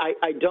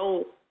I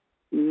don't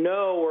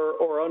know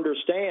or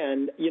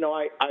understand,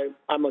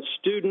 I'm a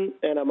student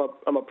and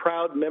I'm a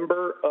proud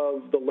member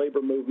of the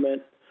labor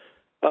movement.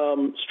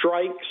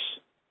 Strikes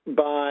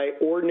by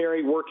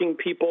ordinary working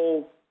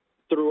people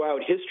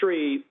throughout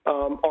history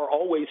are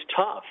always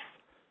tough,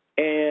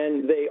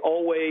 and they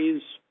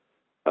always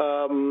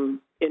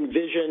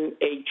envision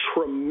a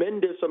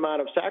tremendous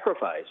amount of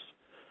sacrifice.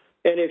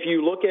 And if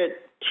you look at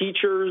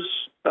teachers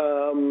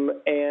and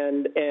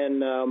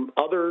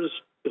others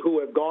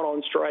who have gone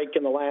on strike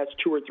in the last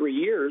 2 or 3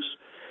 years,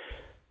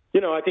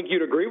 I think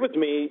you'd agree with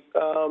me.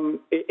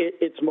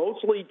 It's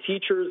mostly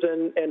teachers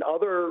and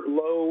other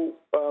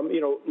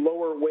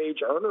lower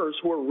wage earners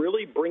who are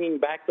really bringing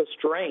back the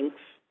strength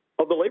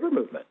of the labor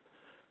movement.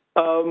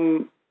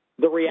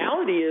 The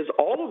reality is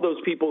all of those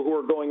people who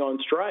are going on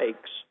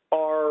strikes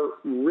are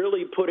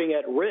really putting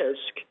at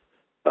risk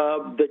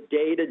the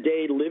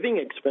day-to-day living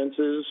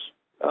expenses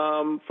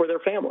for their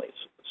families.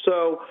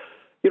 So,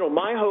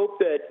 my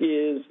hope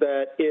is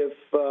that if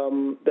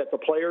that the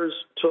players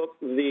took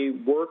the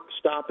work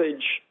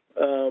stoppage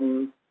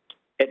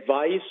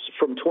advice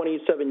from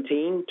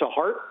 2017 to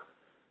heart,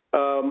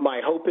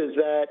 My hope is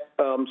that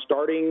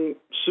starting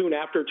soon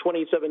after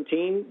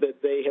 2017,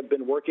 that they have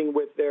been working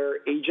with their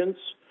agents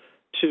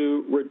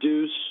to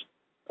reduce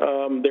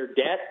their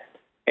debt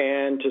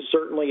and to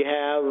certainly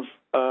have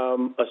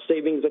a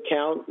savings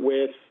account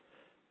with,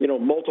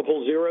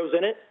 multiple zeros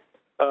in it,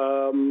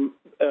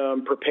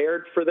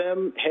 prepared for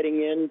them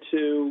heading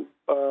into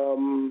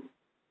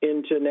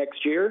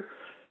next year.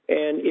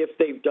 And if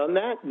they've done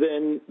that,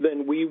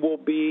 then we will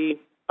be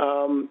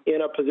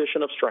in a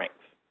position of strength.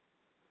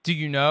 Do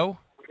you know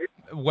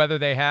whether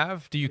they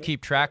have? Do you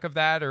keep track of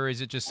that, or is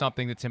it just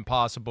something that's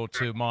impossible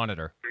to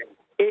monitor?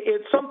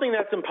 It's something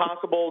that's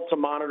impossible to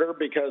monitor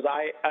because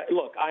I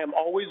am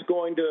always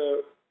going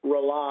to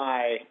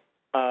rely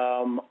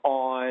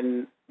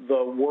on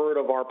the word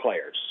of our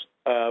players.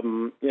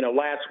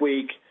 Last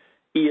week,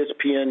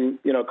 ESPN,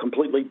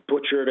 completely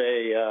butchered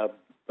a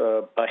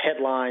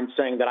headline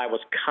saying that I was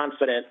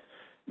confident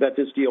that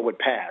this deal would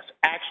pass.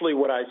 Actually,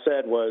 what I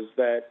said was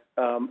that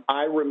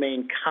I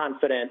remain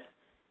confident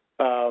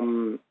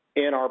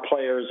in our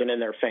players and in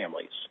their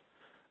families.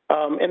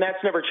 And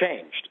that's never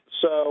changed.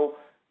 So,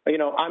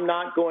 I'm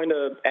not going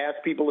to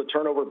ask people to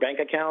turn over bank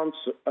accounts.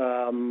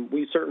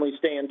 We certainly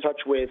stay in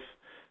touch with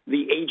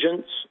the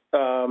agents.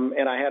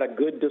 And I had a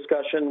good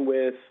discussion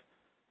with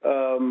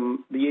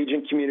the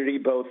agent community,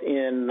 both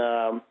in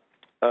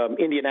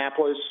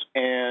Indianapolis,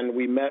 and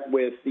we met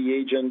with the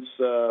agents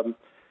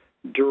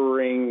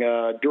during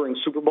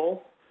Super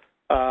Bowl.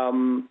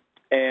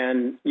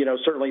 And,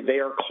 certainly they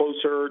are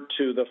closer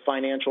to the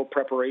financial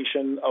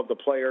preparation of the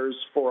players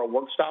for a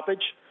work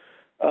stoppage.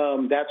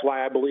 That's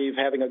why I believe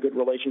having a good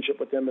relationship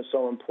with them is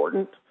so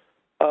important.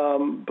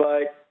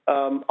 But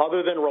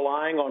other than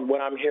relying on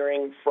what I'm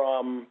hearing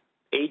from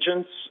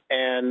agents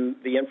and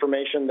the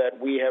information that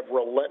we have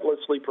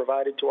relentlessly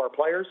provided to our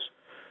players,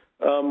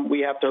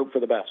 we have to hope for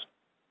the best.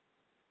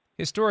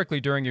 Historically,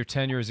 during your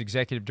tenure as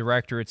executive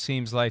director, it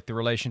seems like the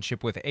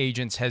relationship with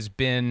agents has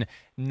been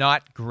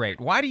not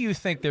great. Why do you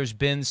think there's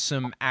been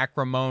some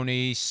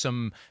acrimony,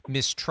 some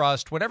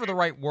mistrust, whatever the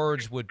right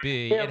words would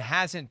be? Yeah. It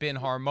hasn't been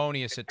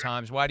harmonious at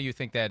times. Why do you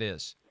think that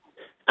is?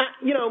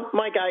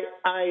 Mike,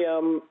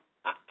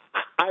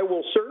 I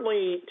will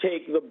certainly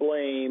take the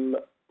blame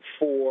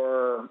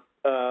for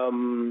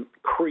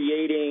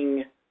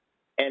creating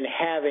and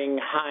having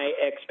high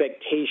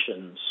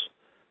expectations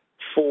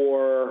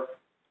for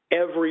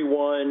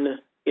everyone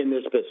in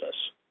this business.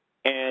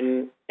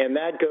 And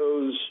that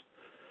goes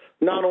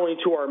not only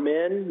to our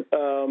men,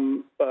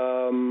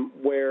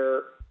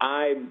 where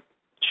I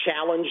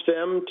challenge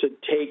them to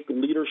take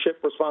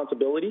leadership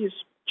responsibilities,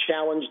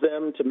 challenge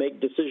them to make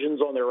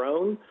decisions on their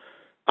own.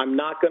 I'm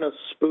not going to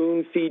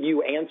spoon feed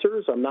you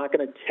answers. I'm not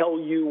going to tell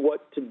you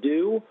what to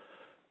do.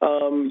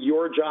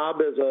 Your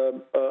job as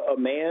a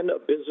man, a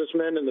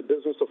businessman in the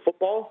business of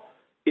football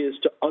is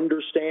to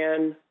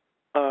understand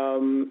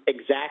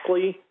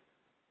exactly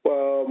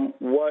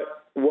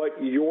what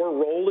your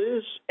role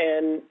is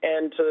and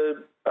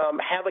to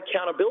have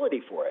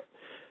accountability for it.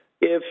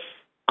 If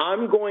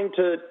I'm going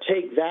to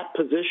take that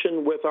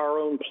position with our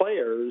own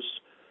players,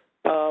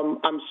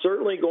 I'm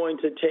certainly going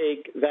to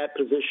take that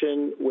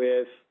position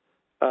with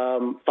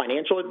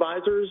financial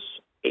advisors,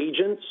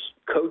 agents,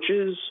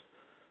 coaches,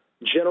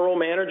 general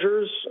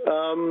managers,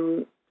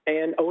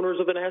 and owners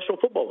of the National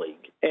Football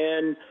League.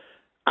 And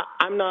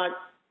I'm not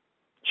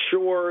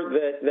sure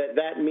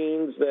that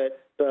means that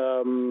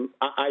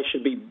I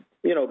should be,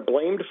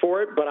 blamed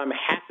for it, but I'm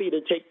happy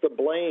to take the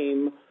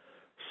blame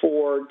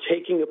for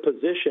taking a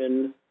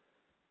position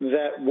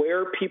that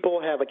where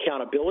people have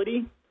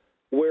accountability,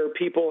 where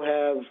people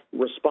have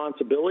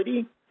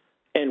responsibility,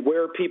 and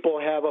where people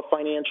have a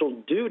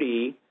financial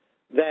duty,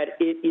 that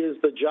it is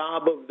the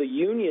job of the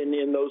union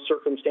in those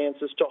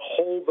circumstances to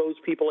hold those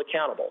people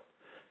accountable.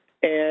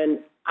 And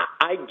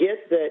I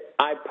get that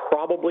I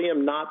probably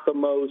am not the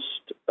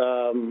most,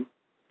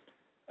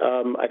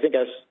 I think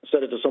I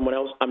said it to someone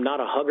else, I'm not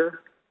a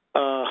hugger.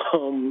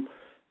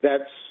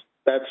 That's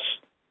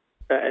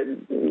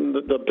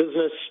the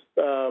business,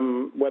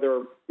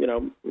 whether,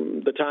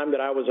 the time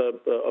that I was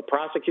a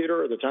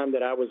prosecutor or the time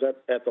that I was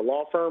at the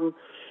law firm,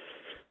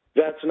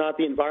 that's not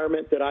the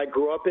environment that I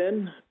grew up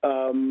in.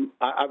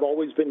 I've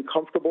always been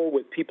comfortable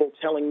with people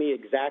telling me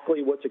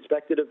exactly what's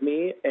expected of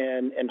me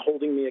and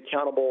holding me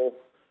accountable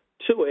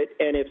to it.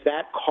 And if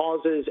that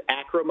causes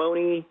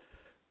acrimony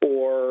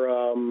or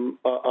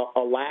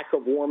a lack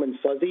of warm and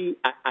fuzzy,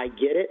 I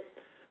get it.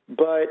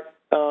 But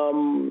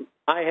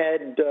I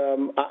had,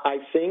 I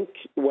think,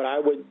 what I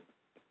would,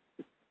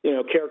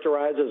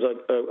 characterize as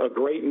a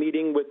great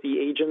meeting with the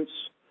agents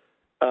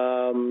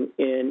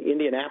in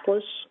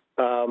Indianapolis.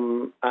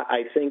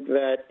 I think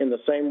that in the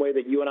same way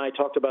that you and I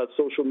talked about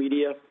social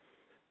media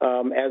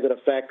as it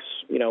affects,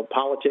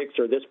 politics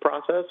or this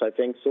process, I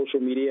think social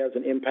media has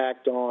an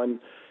impact on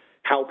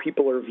how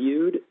people are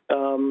viewed,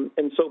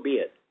 and so be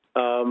it.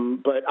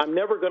 But I'm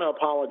never going to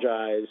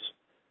apologize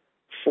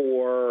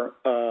for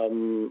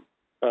the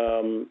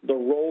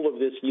role of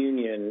this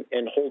union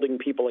in holding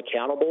people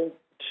accountable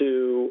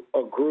to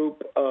a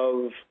group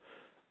of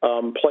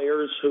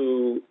players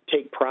who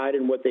take pride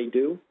in what they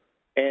do.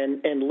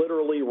 and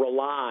literally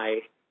rely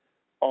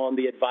on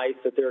the advice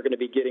that they're going to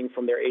be getting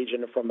from their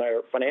agent and from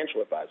their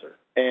financial advisor.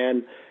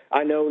 And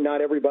I know not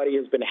everybody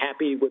has been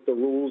happy with the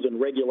rules and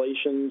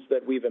regulations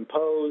that we've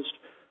imposed,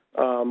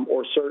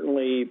 or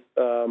certainly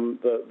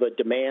the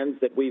demands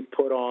that we've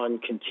put on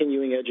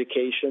continuing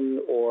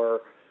education,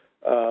 or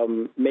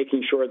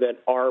making sure that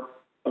our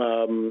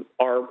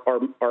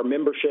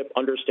membership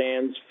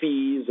understands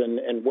fees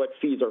and what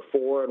fees are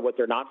for and what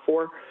they're not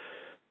for.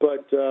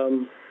 But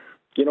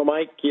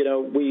Mike,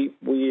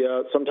 we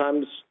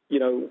sometimes,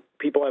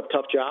 people have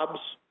tough jobs,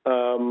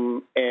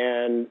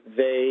 and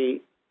the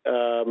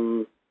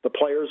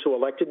players who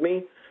elected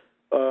me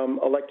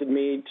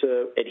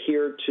to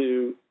adhere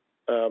to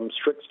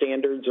strict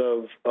standards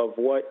of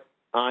what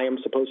I am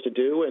supposed to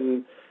do,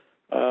 and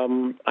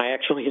I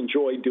actually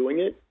enjoy doing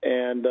it,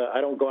 and I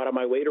don't go out of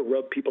my way to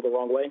rub people the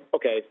wrong way.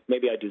 Okay,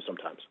 maybe I do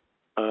sometimes.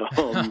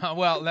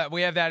 Well,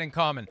 we have that in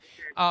common.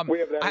 We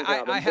have that in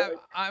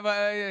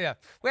common.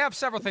 We have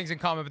several things in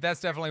common, but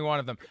that's definitely one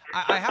of them.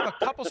 I have a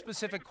couple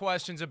specific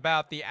questions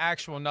about the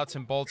actual nuts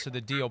and bolts of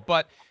the deal,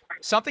 but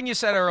something you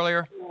said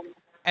earlier,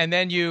 and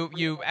then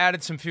you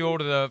added some fuel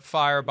to the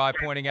fire by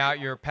pointing out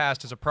your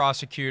past as a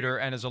prosecutor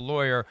and as a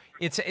lawyer.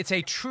 It's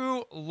a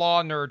true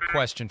law nerd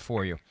question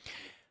for you.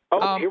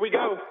 Oh, here we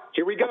go.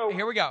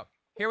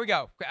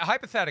 A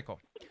hypothetical.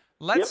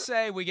 Let's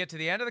say we get to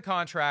the end of the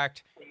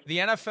contract. The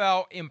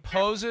NFL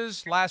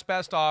imposes last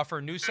best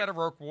offer, new set of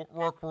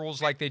work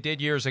rules like they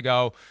did years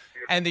ago,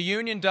 and the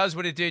union does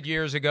what it did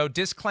years ago,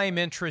 disclaim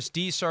interest,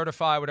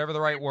 decertify, whatever the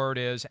right word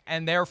is,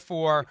 and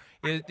therefore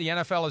the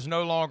NFL is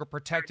no longer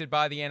protected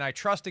by the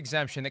antitrust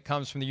exemption that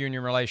comes from the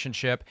union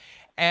relationship,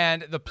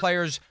 and the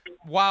players,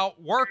 while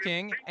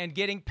working and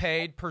getting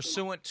paid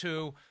pursuant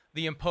to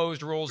the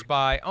imposed rules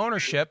by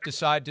ownership,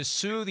 decide to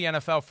sue the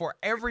NFL for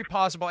every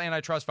possible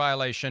antitrust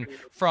violation,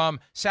 from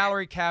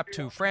salary cap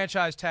to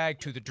franchise tag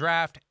to the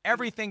draft,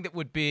 everything that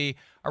would be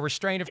a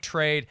restraint of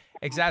trade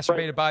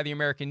exacerbated by the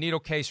American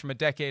Needle case from a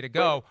decade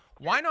ago.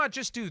 Why not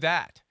just do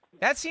that?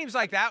 That seems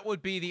like that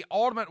would be the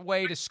ultimate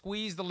way to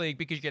squeeze the league,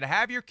 because you could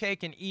have your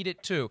cake and eat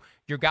it too.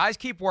 Your guys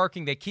keep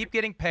working, they keep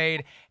getting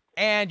paid,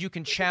 and you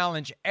can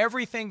challenge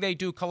everything they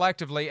do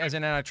collectively as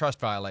an antitrust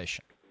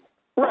violation.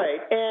 Right,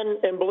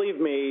 and believe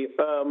me,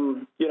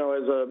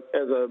 as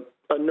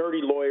a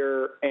nerdy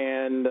lawyer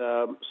and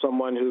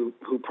someone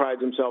who prides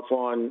himself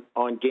on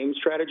game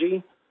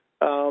strategy,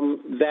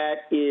 that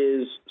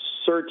is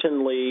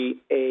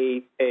certainly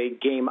a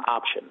game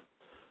option.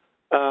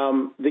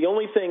 The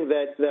only thing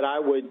that I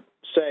would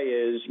say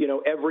is,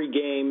 every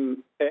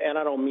game, and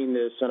I don't mean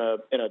this in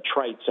a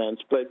trite sense,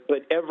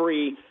 but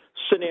every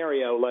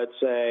scenario, let's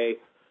say,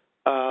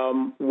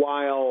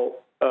 while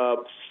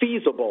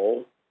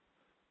feasible,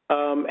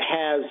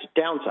 has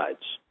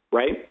downsides,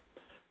 right?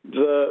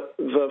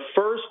 The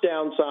first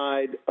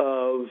downside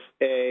of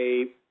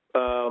a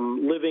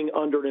living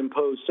under an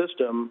imposed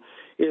system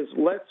is,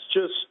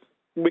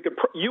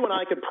 you and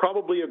I could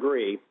probably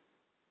agree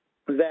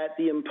that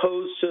the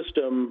imposed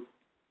system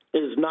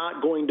is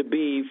not going to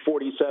be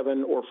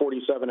 47 or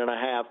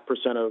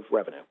 47.5% of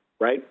revenue,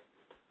 right?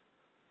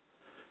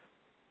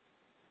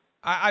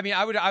 I mean,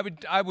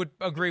 I would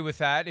agree with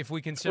that if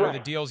we consider the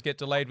deals get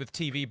delayed with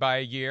TV by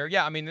a year.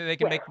 Yeah, I mean, they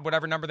can make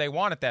whatever number they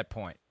want at that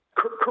point.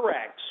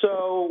 Correct.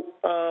 So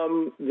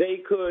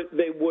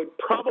they would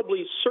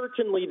probably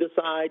certainly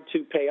decide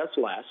to pay us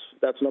less.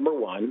 That's number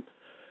one.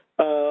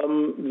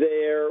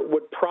 There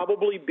would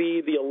probably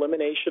be the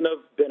elimination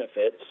of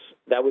benefits.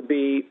 That would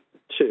be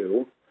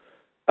two.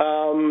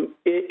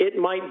 It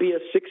might be a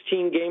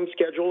 16-game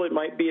schedule. It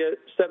might be a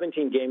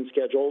 17-game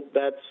schedule.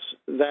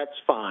 That's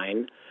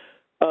fine.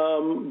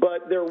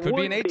 But there could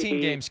be an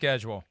 18-game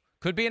schedule.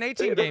 Could be an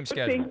 18-game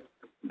schedule.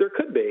 There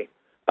could be.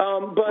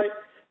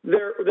 But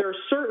there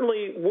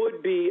certainly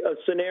would be a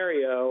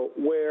scenario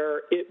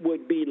where it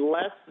would be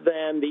less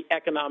than the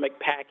economic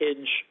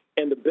package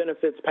and the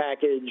benefits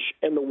package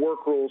and the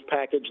work rules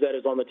package that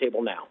is on the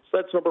table now. So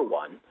that's number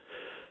one.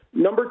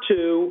 Number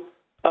two,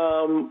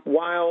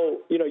 while,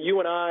 you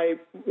and I,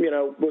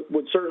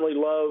 would certainly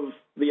love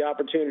the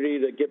opportunity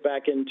to get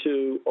back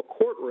into a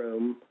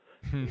courtroom,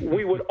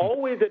 we would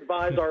always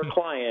advise our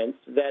clients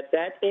that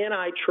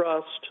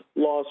antitrust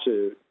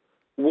lawsuit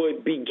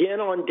would begin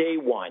on day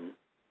one,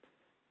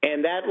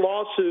 and that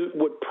lawsuit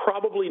would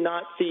probably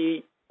not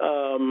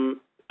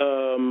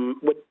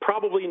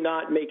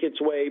make its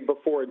way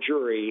before a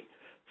jury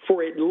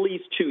for at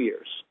least 2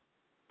 years.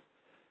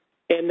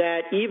 And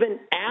that even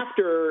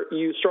after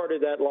you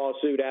started that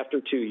lawsuit after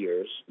 2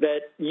 years, that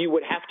you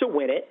would have to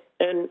win it.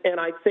 And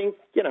I think,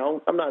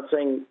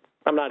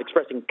 I'm not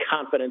expressing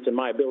confidence in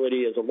my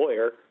ability as a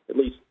lawyer, at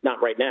least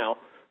not right now.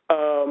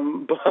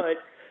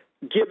 But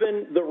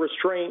given the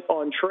restraint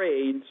on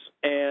trades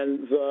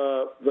and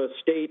the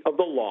state of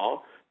the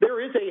law,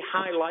 there is a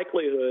high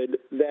likelihood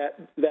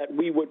that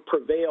we would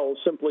prevail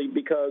simply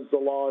because the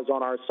law is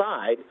on our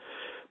side.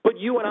 But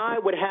you and I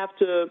would have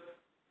to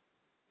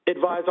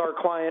advise our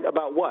client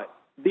about what?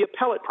 The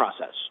appellate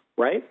process,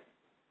 right?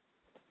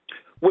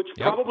 Which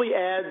probably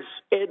adds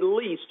at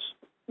least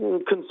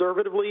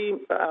conservatively,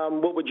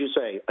 what would you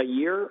say, a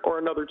year or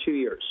another 2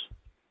 years?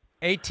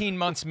 18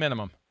 months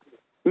minimum.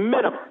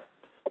 Minimum.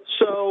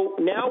 So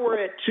now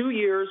we're at 2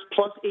 years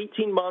plus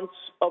 18 months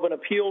of an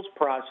appeals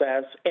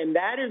process, and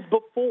that is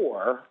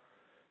before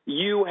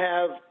you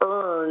have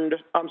earned,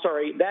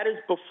 that is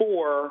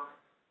before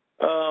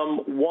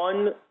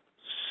one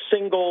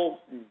single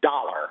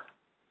dollar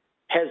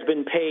has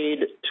been paid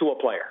to a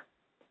player.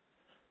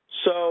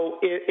 So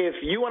if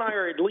you and I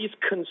are at least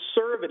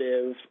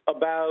conservative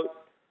about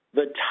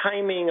the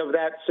timing of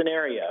that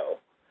scenario,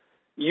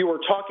 you are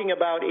talking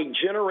about a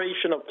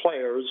generation of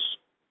players,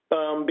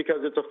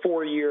 because it's a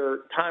 4-year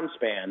time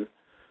span,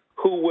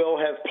 who will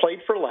have played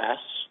for less,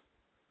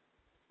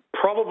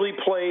 probably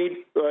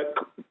played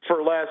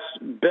for less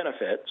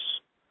benefits.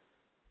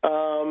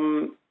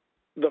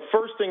 The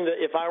first thing that,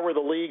 if I were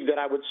the league, that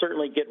I would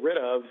certainly get rid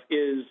of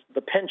is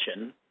the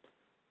pension,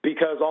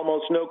 because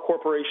almost no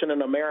corporation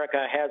in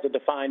America has a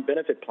defined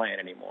benefit plan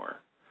anymore.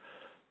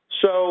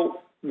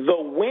 So the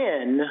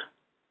win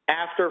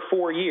after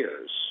 4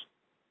 years,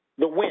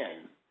 the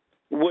win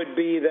would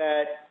be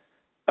that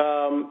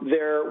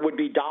there would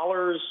be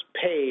dollars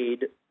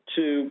paid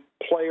to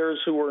players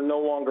who are no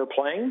longer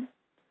playing.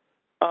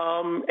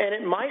 And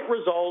it might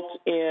result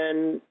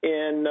in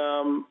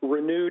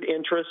renewed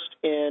interest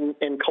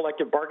in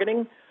collective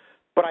bargaining.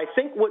 But I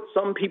think what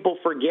some people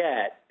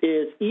forget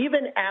is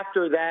even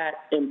after that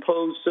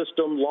imposed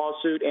system,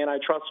 lawsuit,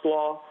 antitrust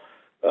law,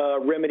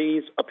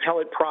 remedies,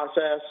 appellate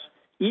process,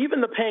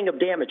 even the paying of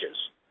damages,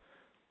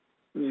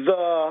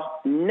 the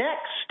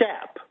next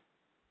step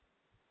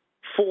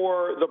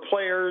for the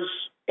players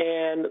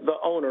and the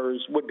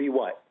owners would be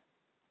what?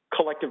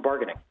 Collective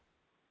bargaining.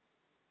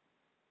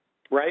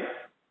 Right?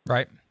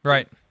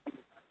 Right.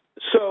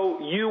 So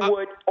you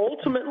would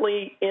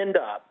ultimately end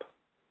up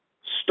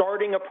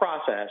starting a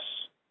process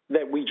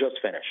that we just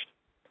finished.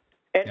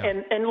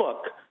 And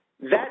look,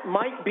 that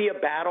might be a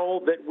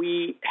battle that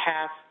we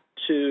have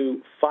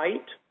to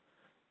fight,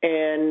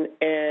 and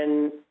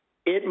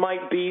it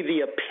might be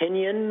the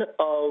opinion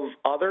of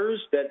others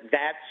that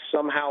that's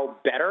somehow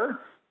better,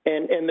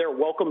 and they're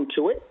welcome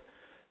to it.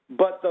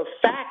 But the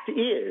fact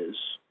is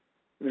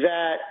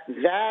that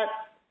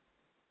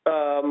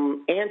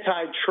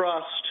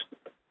antitrust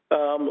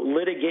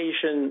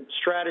litigation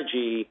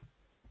strategy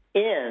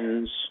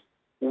ends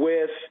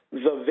with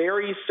the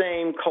very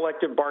same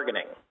collective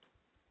bargaining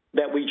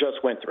that we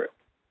just went through.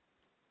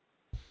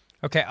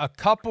 Okay, a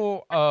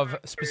couple of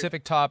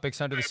specific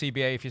topics under the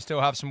CBA, if you still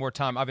have some more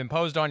time. I've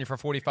imposed on you for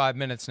 45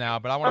 minutes now,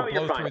 but I want to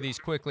blow through these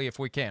quickly if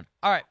we can.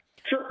 All right.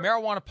 Sure.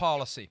 Marijuana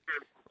policy.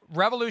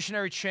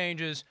 Revolutionary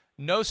changes.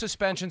 No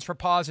suspensions for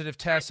positive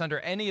tests under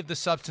any of the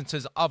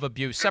substances of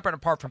abuse, separate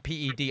and apart from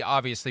PED,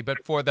 obviously.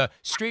 But for the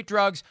street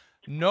drugs,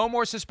 no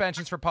more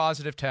suspensions for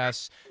positive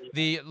tests.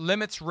 The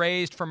limits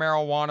raised for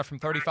marijuana from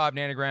 35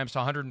 nanograms to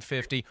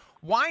 150.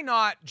 Why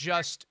not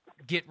just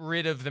get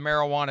rid of the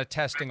marijuana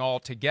testing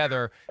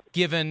altogether,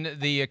 given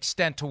the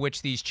extent to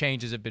which these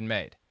changes have been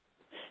made?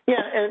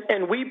 Yeah,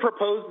 and we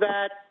proposed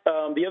that.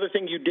 The other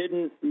thing you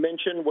didn't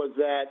mention was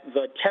that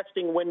the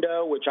testing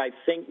window, which I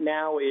think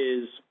now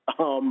is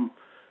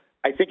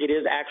I think it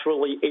is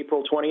actually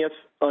April 20th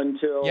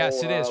until...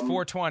 Yes, it is,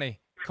 4/20,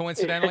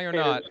 coincidentally or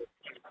not.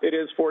 It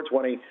is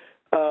 4/20.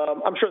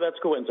 I'm sure that's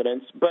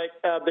coincidence. But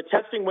the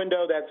testing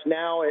window that's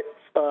now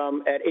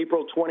at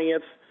April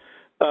 20th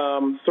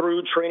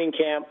through training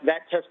camp,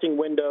 that testing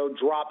window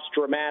drops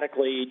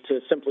dramatically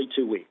to simply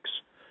 2 weeks.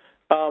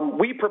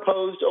 We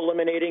proposed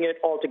eliminating it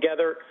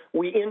altogether.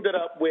 We ended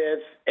up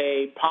with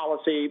a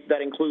policy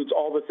that includes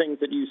all the things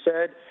that you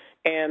said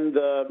and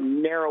the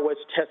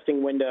narrowest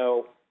testing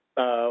window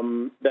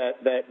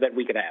that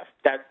we could have.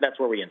 That's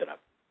where we ended up.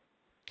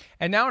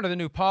 And now under the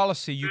new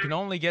policy, you can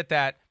only get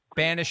that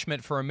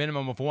banishment for a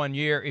minimum of 1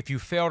 year if you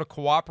fail to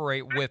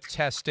cooperate with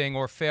testing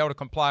or fail to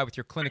comply with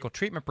your clinical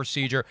treatment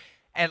procedure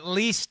at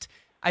least,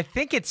 I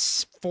think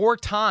it's 4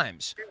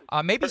 times,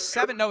 maybe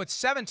 7. No, it's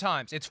 7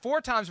 times. It's 4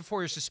 times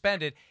before you're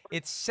suspended.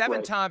 It's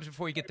 7 times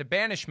before you get the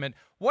banishment.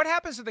 What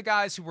happens to the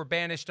guys who were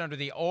banished under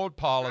the old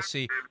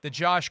policy, the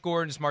Josh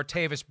Gordons,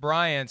 Martavis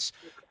Bryants?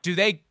 Do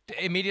they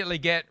immediately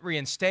get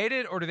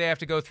reinstated, or do they have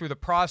to go through the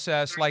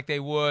process like they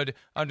would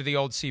under the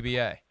old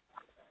CBA?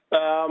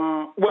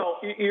 Well,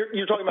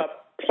 you're talking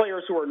about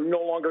players who are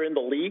no longer in the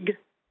league?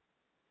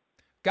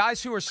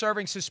 Guys who are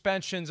serving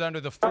suspensions under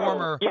the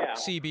former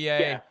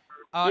CBA.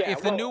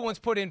 If the new one's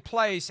put in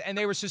place and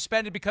they were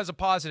suspended because of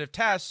positive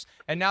tests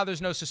and now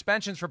there's no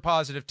suspensions for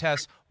positive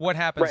tests, what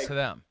happens to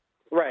them?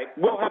 Right.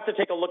 We'll have to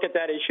take a look at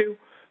that issue.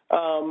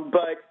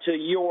 But to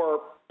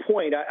your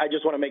point, I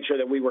just want to make sure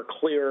that we were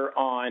clear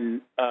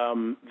on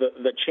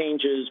the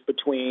changes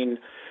between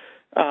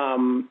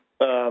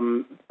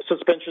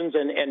suspensions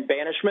and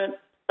banishment.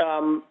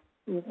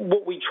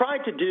 What we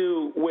tried to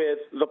do with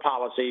the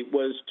policy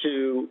was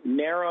to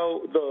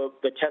narrow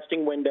the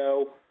testing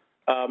window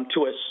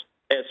to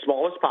as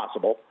small as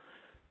possible,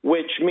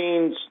 which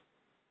means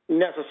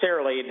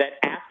necessarily that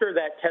after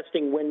that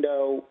testing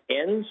window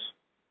ends,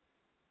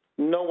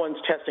 no one's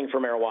testing for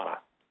marijuana.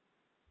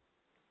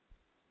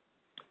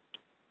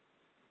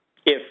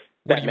 if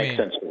What that do you makes mean?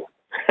 sense to you.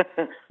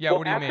 Yeah, Well,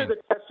 what do you mean? after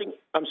the testing,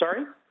 I'm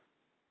sorry?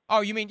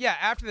 Oh, you mean, yeah,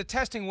 after the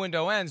testing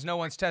window ends, no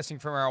one's testing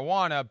for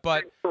marijuana,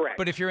 but Correct.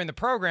 if you're in the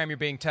program, you're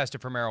being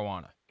tested for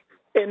marijuana.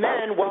 And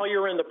then while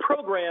you're in the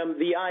program,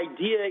 the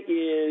idea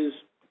is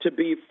to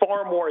be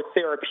far more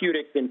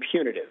therapeutic than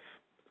punitive.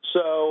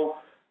 So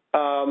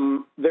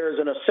there's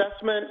an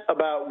assessment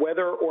about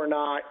whether or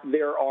not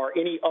there are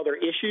any other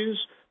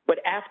issues. But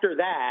after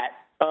that,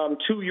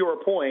 to your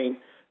point,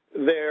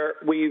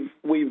 we've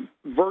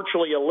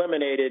virtually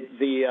eliminated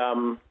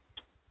the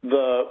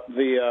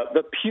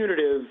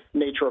punitive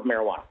nature of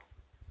marijuana.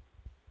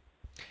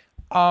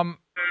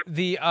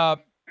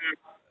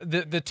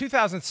 The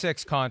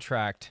 2006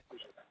 contract,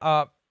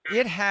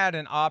 it had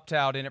an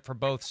opt-out in it for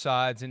both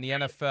sides, and the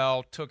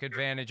NFL took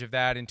advantage of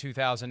that in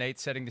 2008,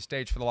 setting the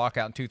stage for the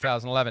lockout in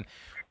 2011.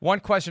 One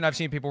question I've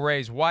seen people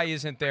raise, why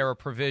isn't there a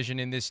provision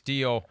in this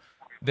deal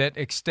that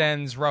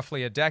extends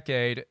roughly a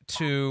decade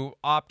to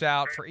opt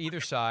out for either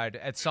side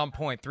at some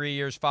point, 3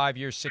 years, 5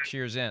 years, 6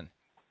 years in?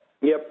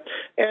 Yep.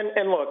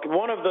 And look,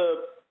 one of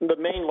the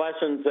main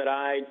lessons that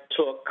I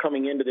took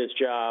coming into this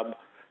job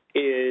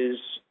is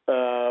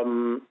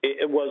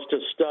it was to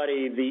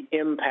study the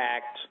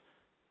impact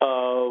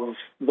of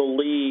the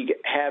league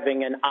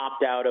having an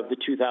opt-out of the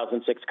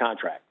 2006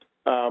 contract.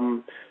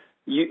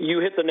 You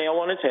hit the nail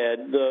on its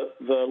head.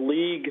 The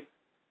league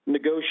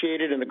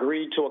negotiated and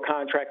agreed to a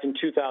contract in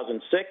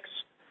 2006.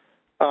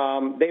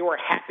 They were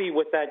happy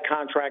with that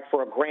contract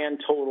for a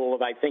grand total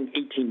of, I think,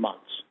 18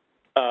 months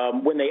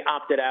when they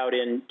opted out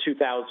in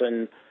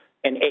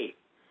 2008.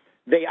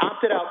 They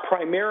opted out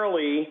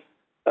primarily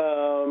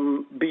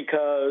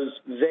because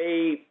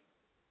they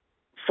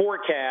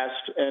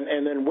forecast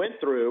and then went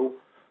through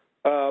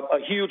a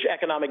huge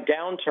economic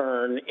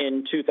downturn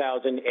in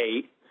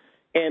 2008,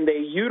 and they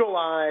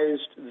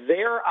utilized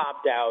their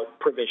opt-out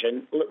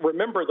provision.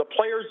 Remember, the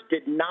players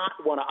did not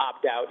want to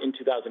opt out in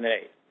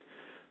 2008.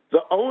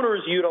 The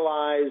owners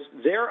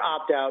utilized their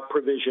opt-out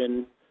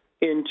provision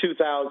in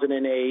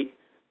 2008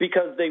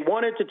 because they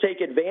wanted to take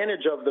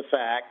advantage of the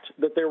fact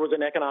that there was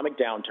an economic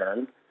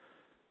downturn.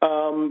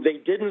 They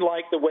didn't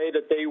like the way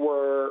that they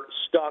were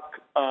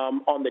stuck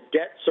on the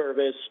debt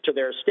service to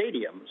their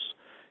stadiums.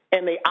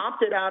 And they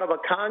opted out of a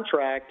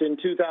contract in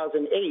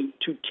 2008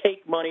 to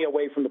take money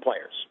away from the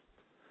players.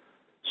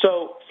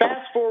 So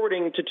fast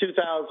forwarding to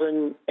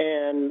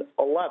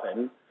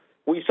 2011,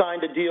 we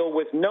signed a deal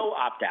with no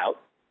opt-out.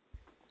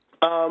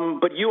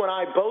 But you and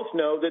I both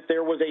know that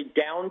there was a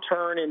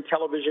downturn in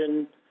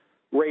television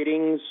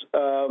ratings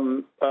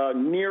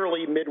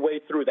nearly midway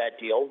through that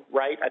deal,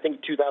 right? I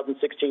think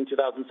 2016,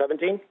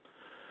 2017.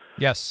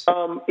 Yes.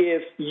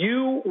 If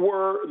you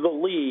were the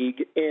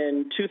league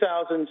in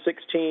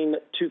 2016,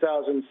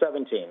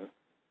 2017,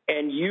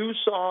 and you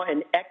saw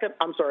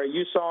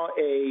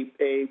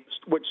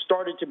which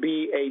started to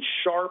be a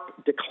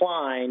sharp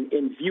decline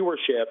in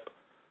viewership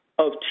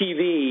of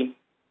TV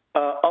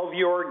of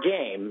your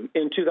game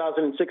in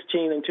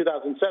 2016 and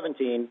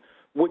 2017,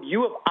 would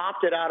you have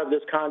opted out of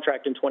this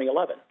contract in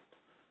 2011?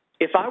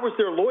 If I was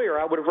their lawyer,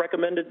 I would have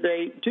recommended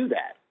they do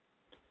that.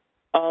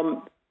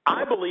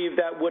 I believe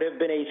that would have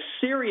been a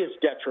serious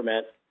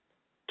detriment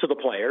to the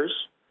players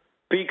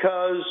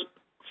because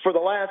for the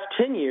last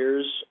 8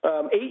 years,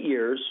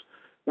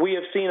 we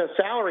have seen a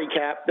salary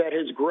cap that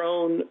has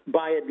grown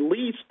by at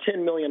least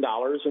 $10 million,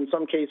 in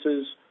some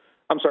cases,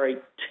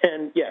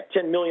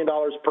 $10 million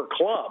per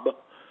club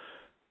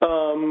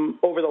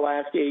over the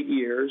last 8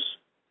 years.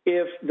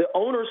 If the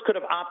owners could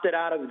have opted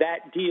out of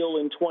that deal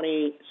in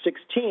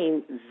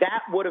 2016,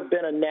 that would have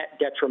been a net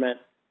detriment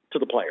to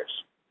the players,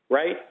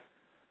 right?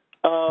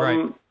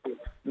 Right.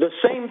 The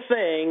same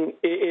thing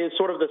is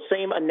sort of the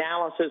same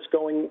analysis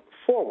going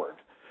forward.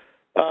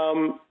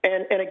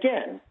 And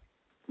again,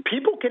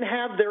 people can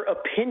have their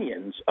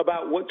opinions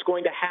about what's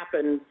going to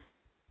happen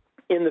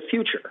in the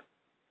future.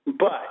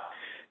 But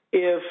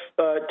if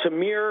to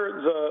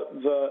mirror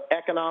the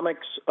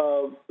economics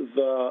of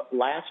the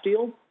last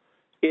deal,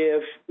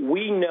 if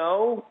we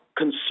know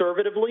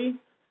conservatively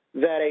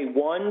that a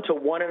 1 to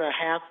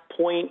 1.5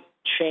 point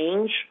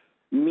change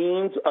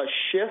means a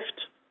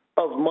shift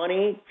of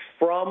money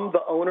from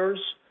the owners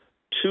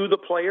to the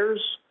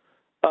players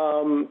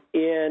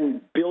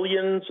in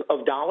billions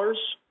of dollars,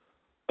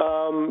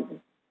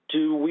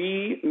 do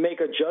we make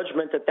a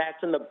judgment that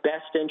that's in the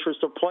best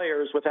interest of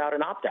players without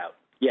an opt-out?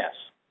 Yes.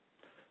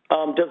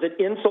 Does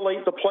it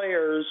insulate the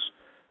players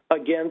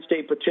against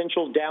a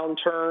potential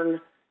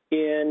downturn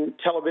in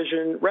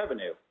television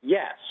revenue?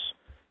 Yes.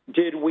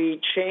 Did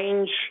we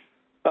change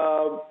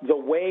the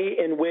way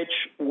in which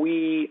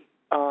we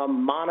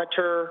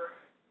monitor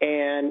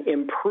and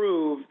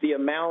improve the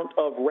amount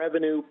of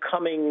revenue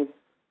coming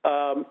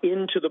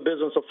into the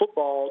business of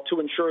football to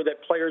ensure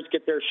that players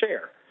get their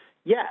share?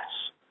 Yes.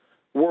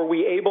 Were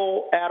we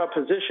able at a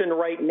position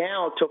right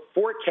now to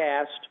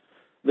forecast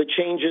the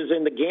changes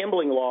in the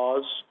gambling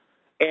laws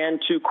and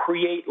to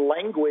create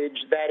language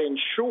that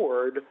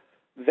ensured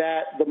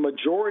that the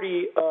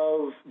majority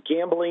of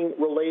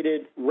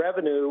gambling-related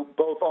revenue,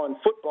 both on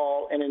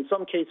football and in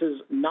some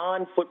cases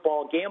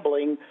non-football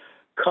gambling,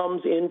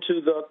 comes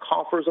into the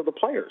coffers of the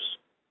players?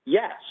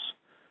 Yes.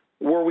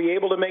 Were we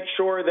able to make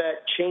sure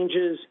that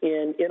changes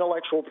in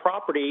intellectual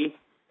property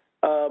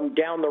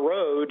down the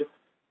road,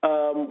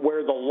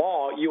 where the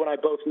law, you and I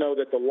both know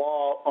that the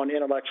law on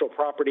intellectual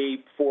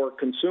property for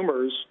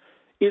consumers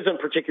isn't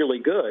particularly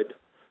good.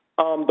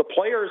 The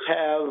players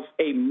have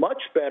a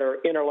much better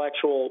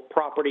intellectual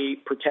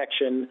property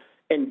protection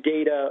and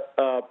data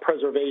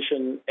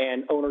preservation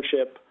and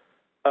ownership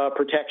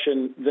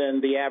protection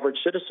than the average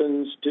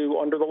citizens do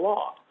under the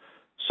law.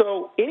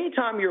 So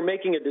anytime you're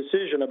making a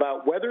decision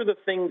about whether the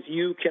things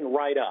you can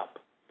write up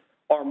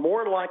are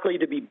more likely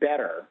to be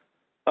better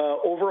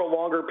over a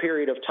longer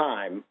period of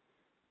time,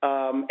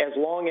 as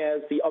long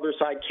as the other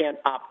side can't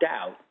opt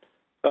out,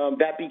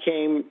 that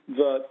became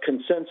the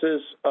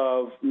consensus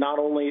of not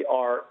only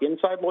our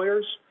inside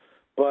lawyers,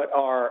 but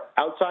our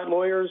outside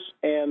lawyers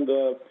and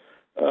the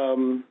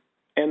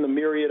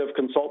myriad of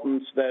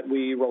consultants that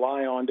we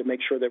rely on to make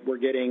sure that we're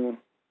getting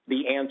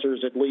the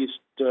answers, at least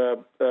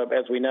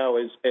as we know,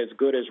 as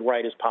good as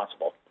right as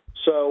possible.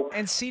 So,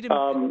 and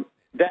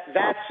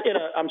that's in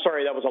a. I'm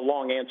sorry, that was a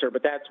long answer,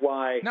 but that's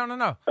why.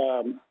 No.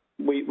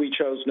 We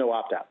chose no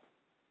opt out.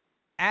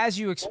 As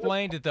you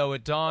explained it, though,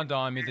 it dawned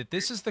on me that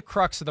this is the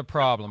crux of the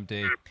problem,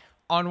 D.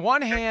 On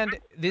one hand,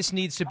 this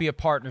needs to be a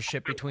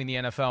partnership between the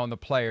NFL and the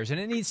players, and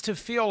it needs to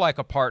feel like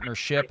a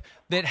partnership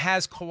that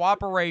has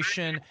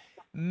cooperation,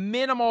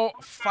 minimal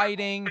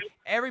fighting,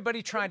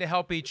 everybody trying to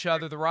help each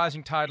other, the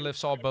rising tide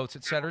lifts all boats,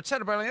 et cetera, et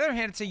cetera. But on the other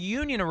hand, it's a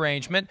union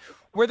arrangement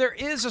where there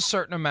is a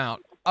certain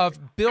amount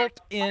of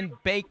built-in,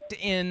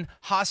 baked-in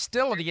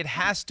hostility. It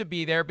has to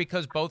be there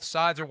because both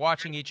sides are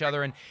watching each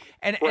other. And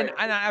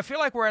I feel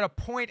like we're at a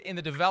point in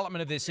the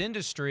development of this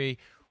industry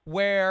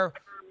where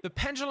the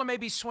pendulum may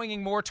be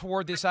swinging more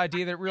toward this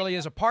idea that it really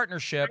is a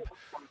partnership,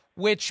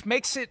 which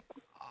makes it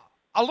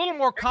a little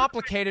more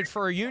complicated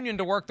for a union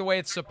to work the way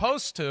it's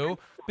supposed to,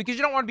 because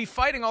you don't want to be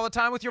fighting all the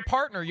time with your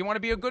partner. You want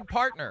to be a good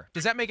partner.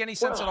 Does that make any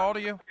sense at all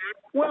to you?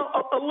 Well,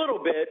 a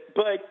little bit,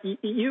 but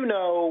you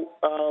know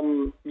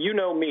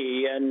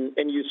me,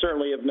 and you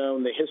certainly have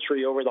known the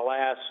history over the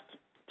last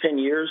 10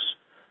 years.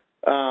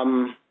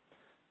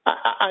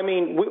 I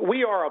mean,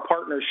 we are a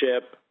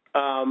partnership,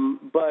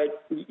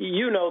 but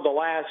the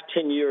last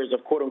 10 years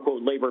of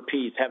quote-unquote labor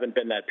peace haven't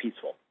been that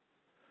peaceful.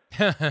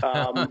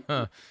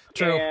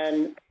 True.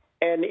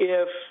 And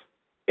if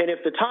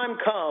the time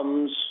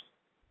comes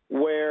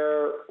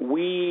where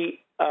we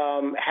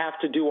have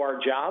to do our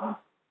job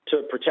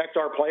to protect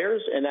our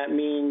players, and that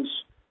means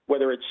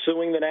whether it's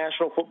suing the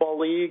National Football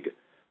League,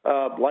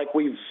 like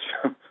we've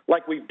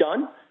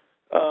done,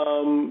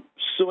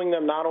 suing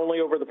them not only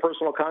over the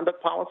personal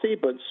conduct policy,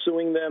 but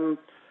suing them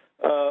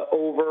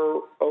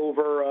over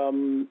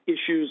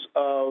issues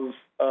of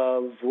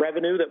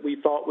revenue that we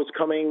thought was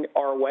coming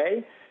our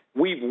way.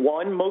 We've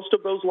won most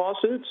of those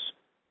lawsuits.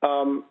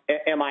 Am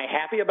I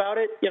happy about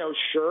it?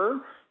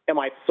 Sure. Am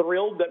I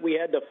thrilled that we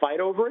had to fight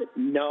over it?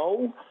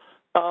 No.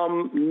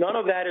 None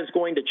of that is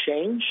going to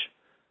change.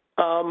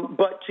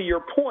 But to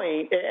your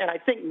point, and I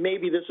think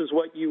maybe this is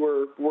what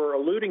you were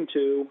alluding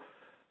to,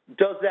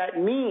 does that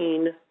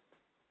mean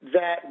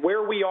that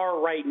where we are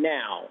right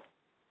now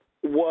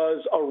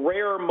was a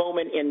rare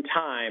moment in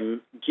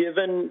time,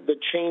 given the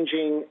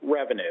changing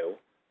revenue,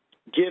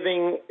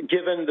 given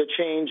the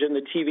change in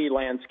the TV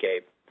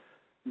landscape,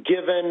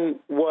 given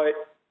what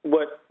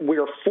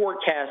we're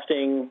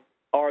forecasting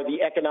are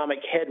the economic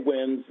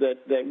headwinds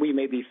that we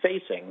may be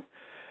facing,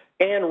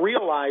 and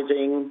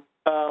realizing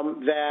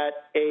that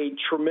a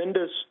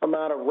tremendous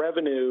amount of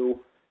revenue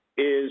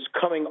is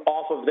coming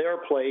off of their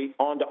plate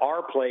onto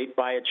our plate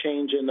by a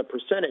change in the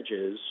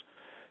percentages.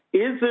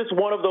 Is this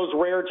one of those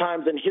rare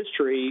times in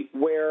history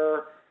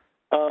where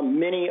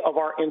many of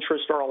our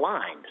interests are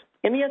aligned?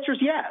 And the answer is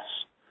yes.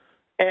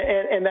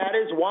 And that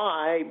is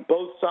why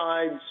both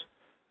sides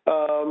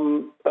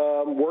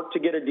work to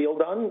get a deal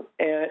done.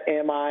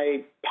 Am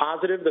I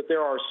positive that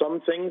there are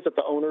some things that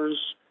the owners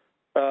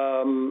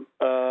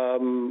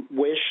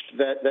wished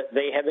that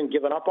they haven't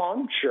given up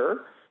on?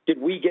 Sure. Did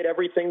we get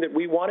everything that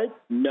we wanted?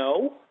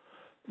 No.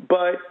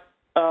 But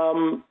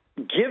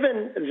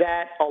given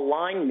that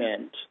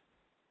alignment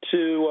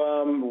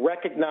to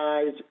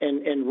recognize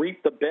and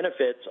reap the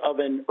benefits of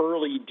an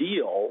early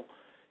deal,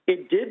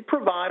 it did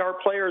provide our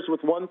players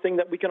with one thing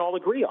that we can all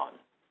agree on,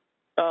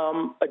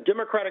 a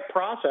democratic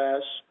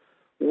process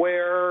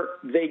where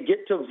they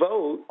get to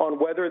vote on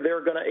whether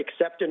they're going to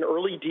accept an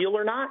early deal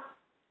or not.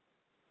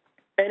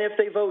 And if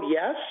they vote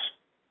yes,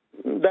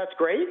 that's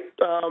great.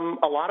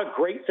 A lot of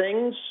great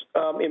things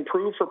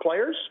improve for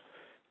players.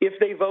 If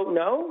they vote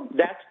no,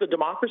 that's the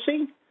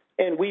democracy,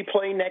 and we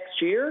play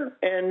next year,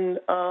 and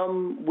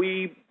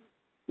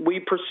we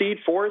proceed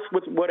forth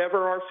with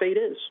whatever our fate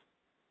is.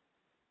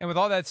 And with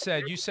all that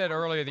said, you said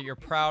earlier that you're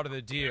proud of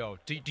the deal.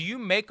 Do you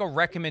make a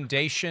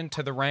recommendation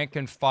to the rank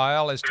and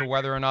file as to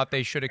whether or not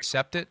they should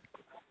accept it?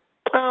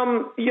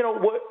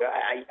 What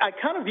I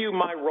kind of view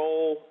my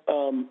role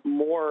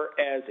more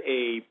as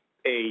a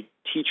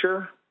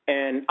teacher,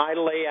 and I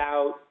lay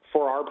out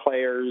for our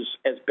players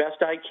as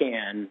best I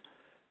can,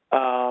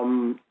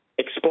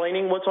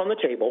 explaining what's on the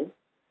table,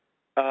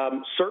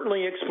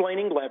 certainly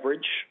explaining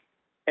leverage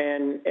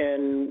and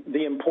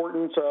the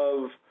importance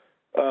of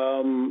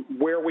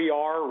where we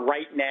are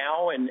right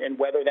now and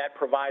whether that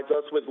provides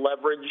us with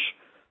leverage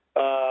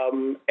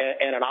and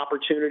an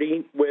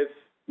opportunity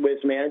with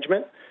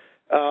management.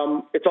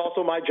 It's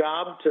also my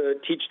job to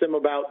teach them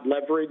about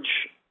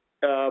leverage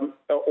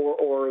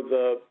or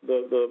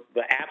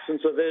the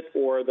absence of it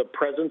or the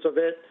presence of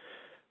it.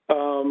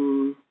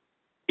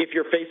 If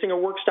you're facing a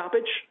work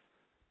stoppage,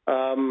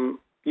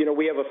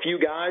 we have a few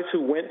guys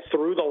who went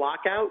through the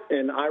lockout,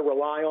 and I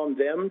rely on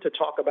them to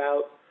talk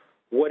about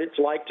what it's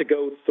like to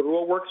go through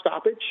a work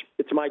stoppage.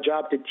 It's my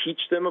job to teach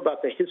them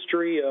about the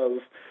history of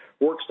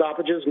work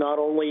stoppages, not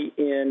only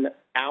in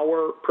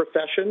our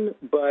profession,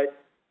 but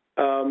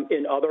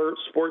in other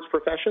sports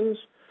professions.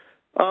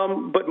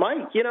 But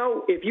Mike,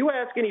 if you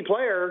ask any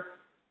player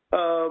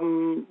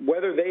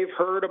whether they've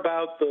heard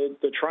about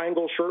the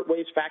Triangle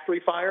Shirtwaist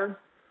factory fire,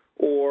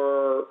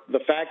 or the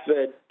fact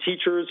that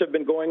teachers have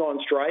been going on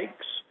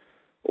strikes,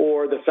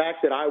 or the fact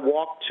that I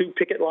walked 2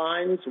 picket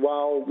lines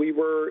while we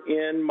were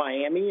in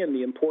Miami, and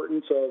the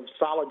importance of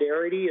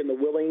solidarity and the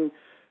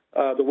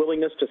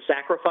willingness to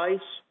sacrifice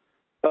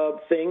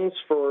things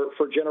for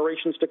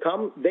generations to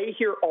come, they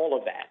hear all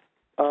of that.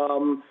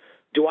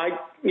 Do I,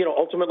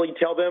 ultimately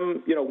tell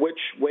them, which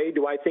way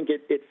do I think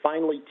it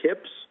finally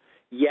tips?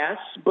 Yes,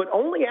 but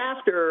only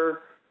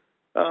after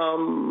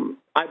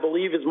I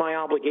believe is my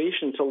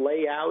obligation to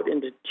lay out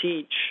and to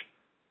teach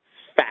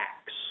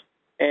facts.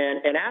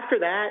 And after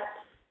that,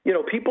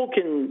 people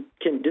can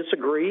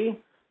disagree,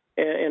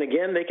 and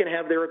again, they can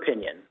have their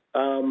opinion.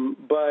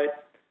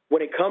 But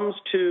when it comes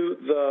to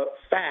the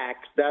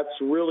facts, that's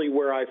really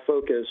where I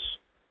focus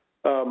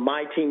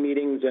my team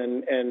meetings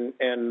and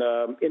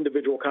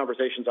individual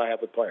conversations I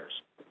have with players.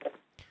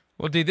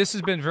 Well, Dee, this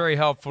has been very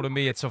helpful to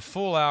me. It's a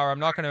full hour. I'm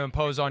not going to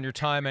impose on your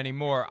time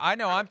anymore. I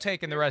know I'm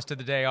taking the rest of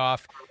the day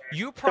off.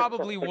 You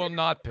probably will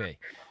not be.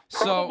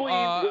 Probably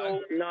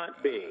will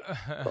not be.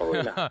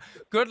 Probably not.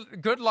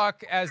 Good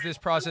luck as this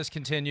process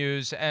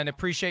continues, and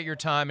appreciate your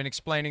time in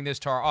explaining this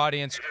to our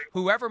audience.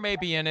 Whoever may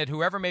be in it,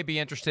 whoever may be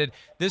interested,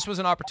 this was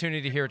an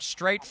opportunity to hear it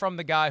straight from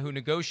the guy who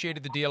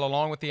negotiated the deal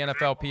along with the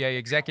NFLPA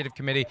Executive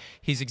Committee.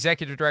 He's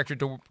Executive Director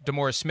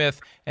DeMaurice Smith.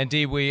 And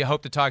Dee, we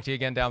hope to talk to you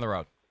again down the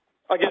road.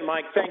 Again,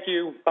 Mike, thank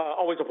you.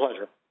 Always a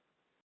pleasure.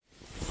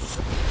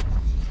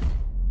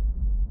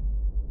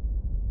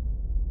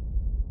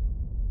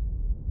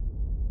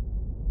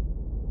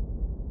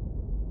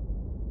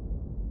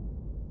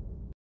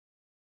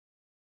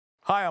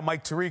 Hi, I'm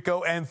Mike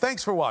Tirico, and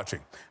thanks for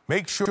watching.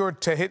 Make sure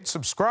to hit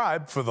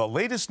subscribe for the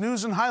latest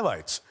news and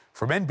highlights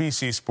from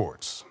NBC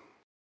Sports.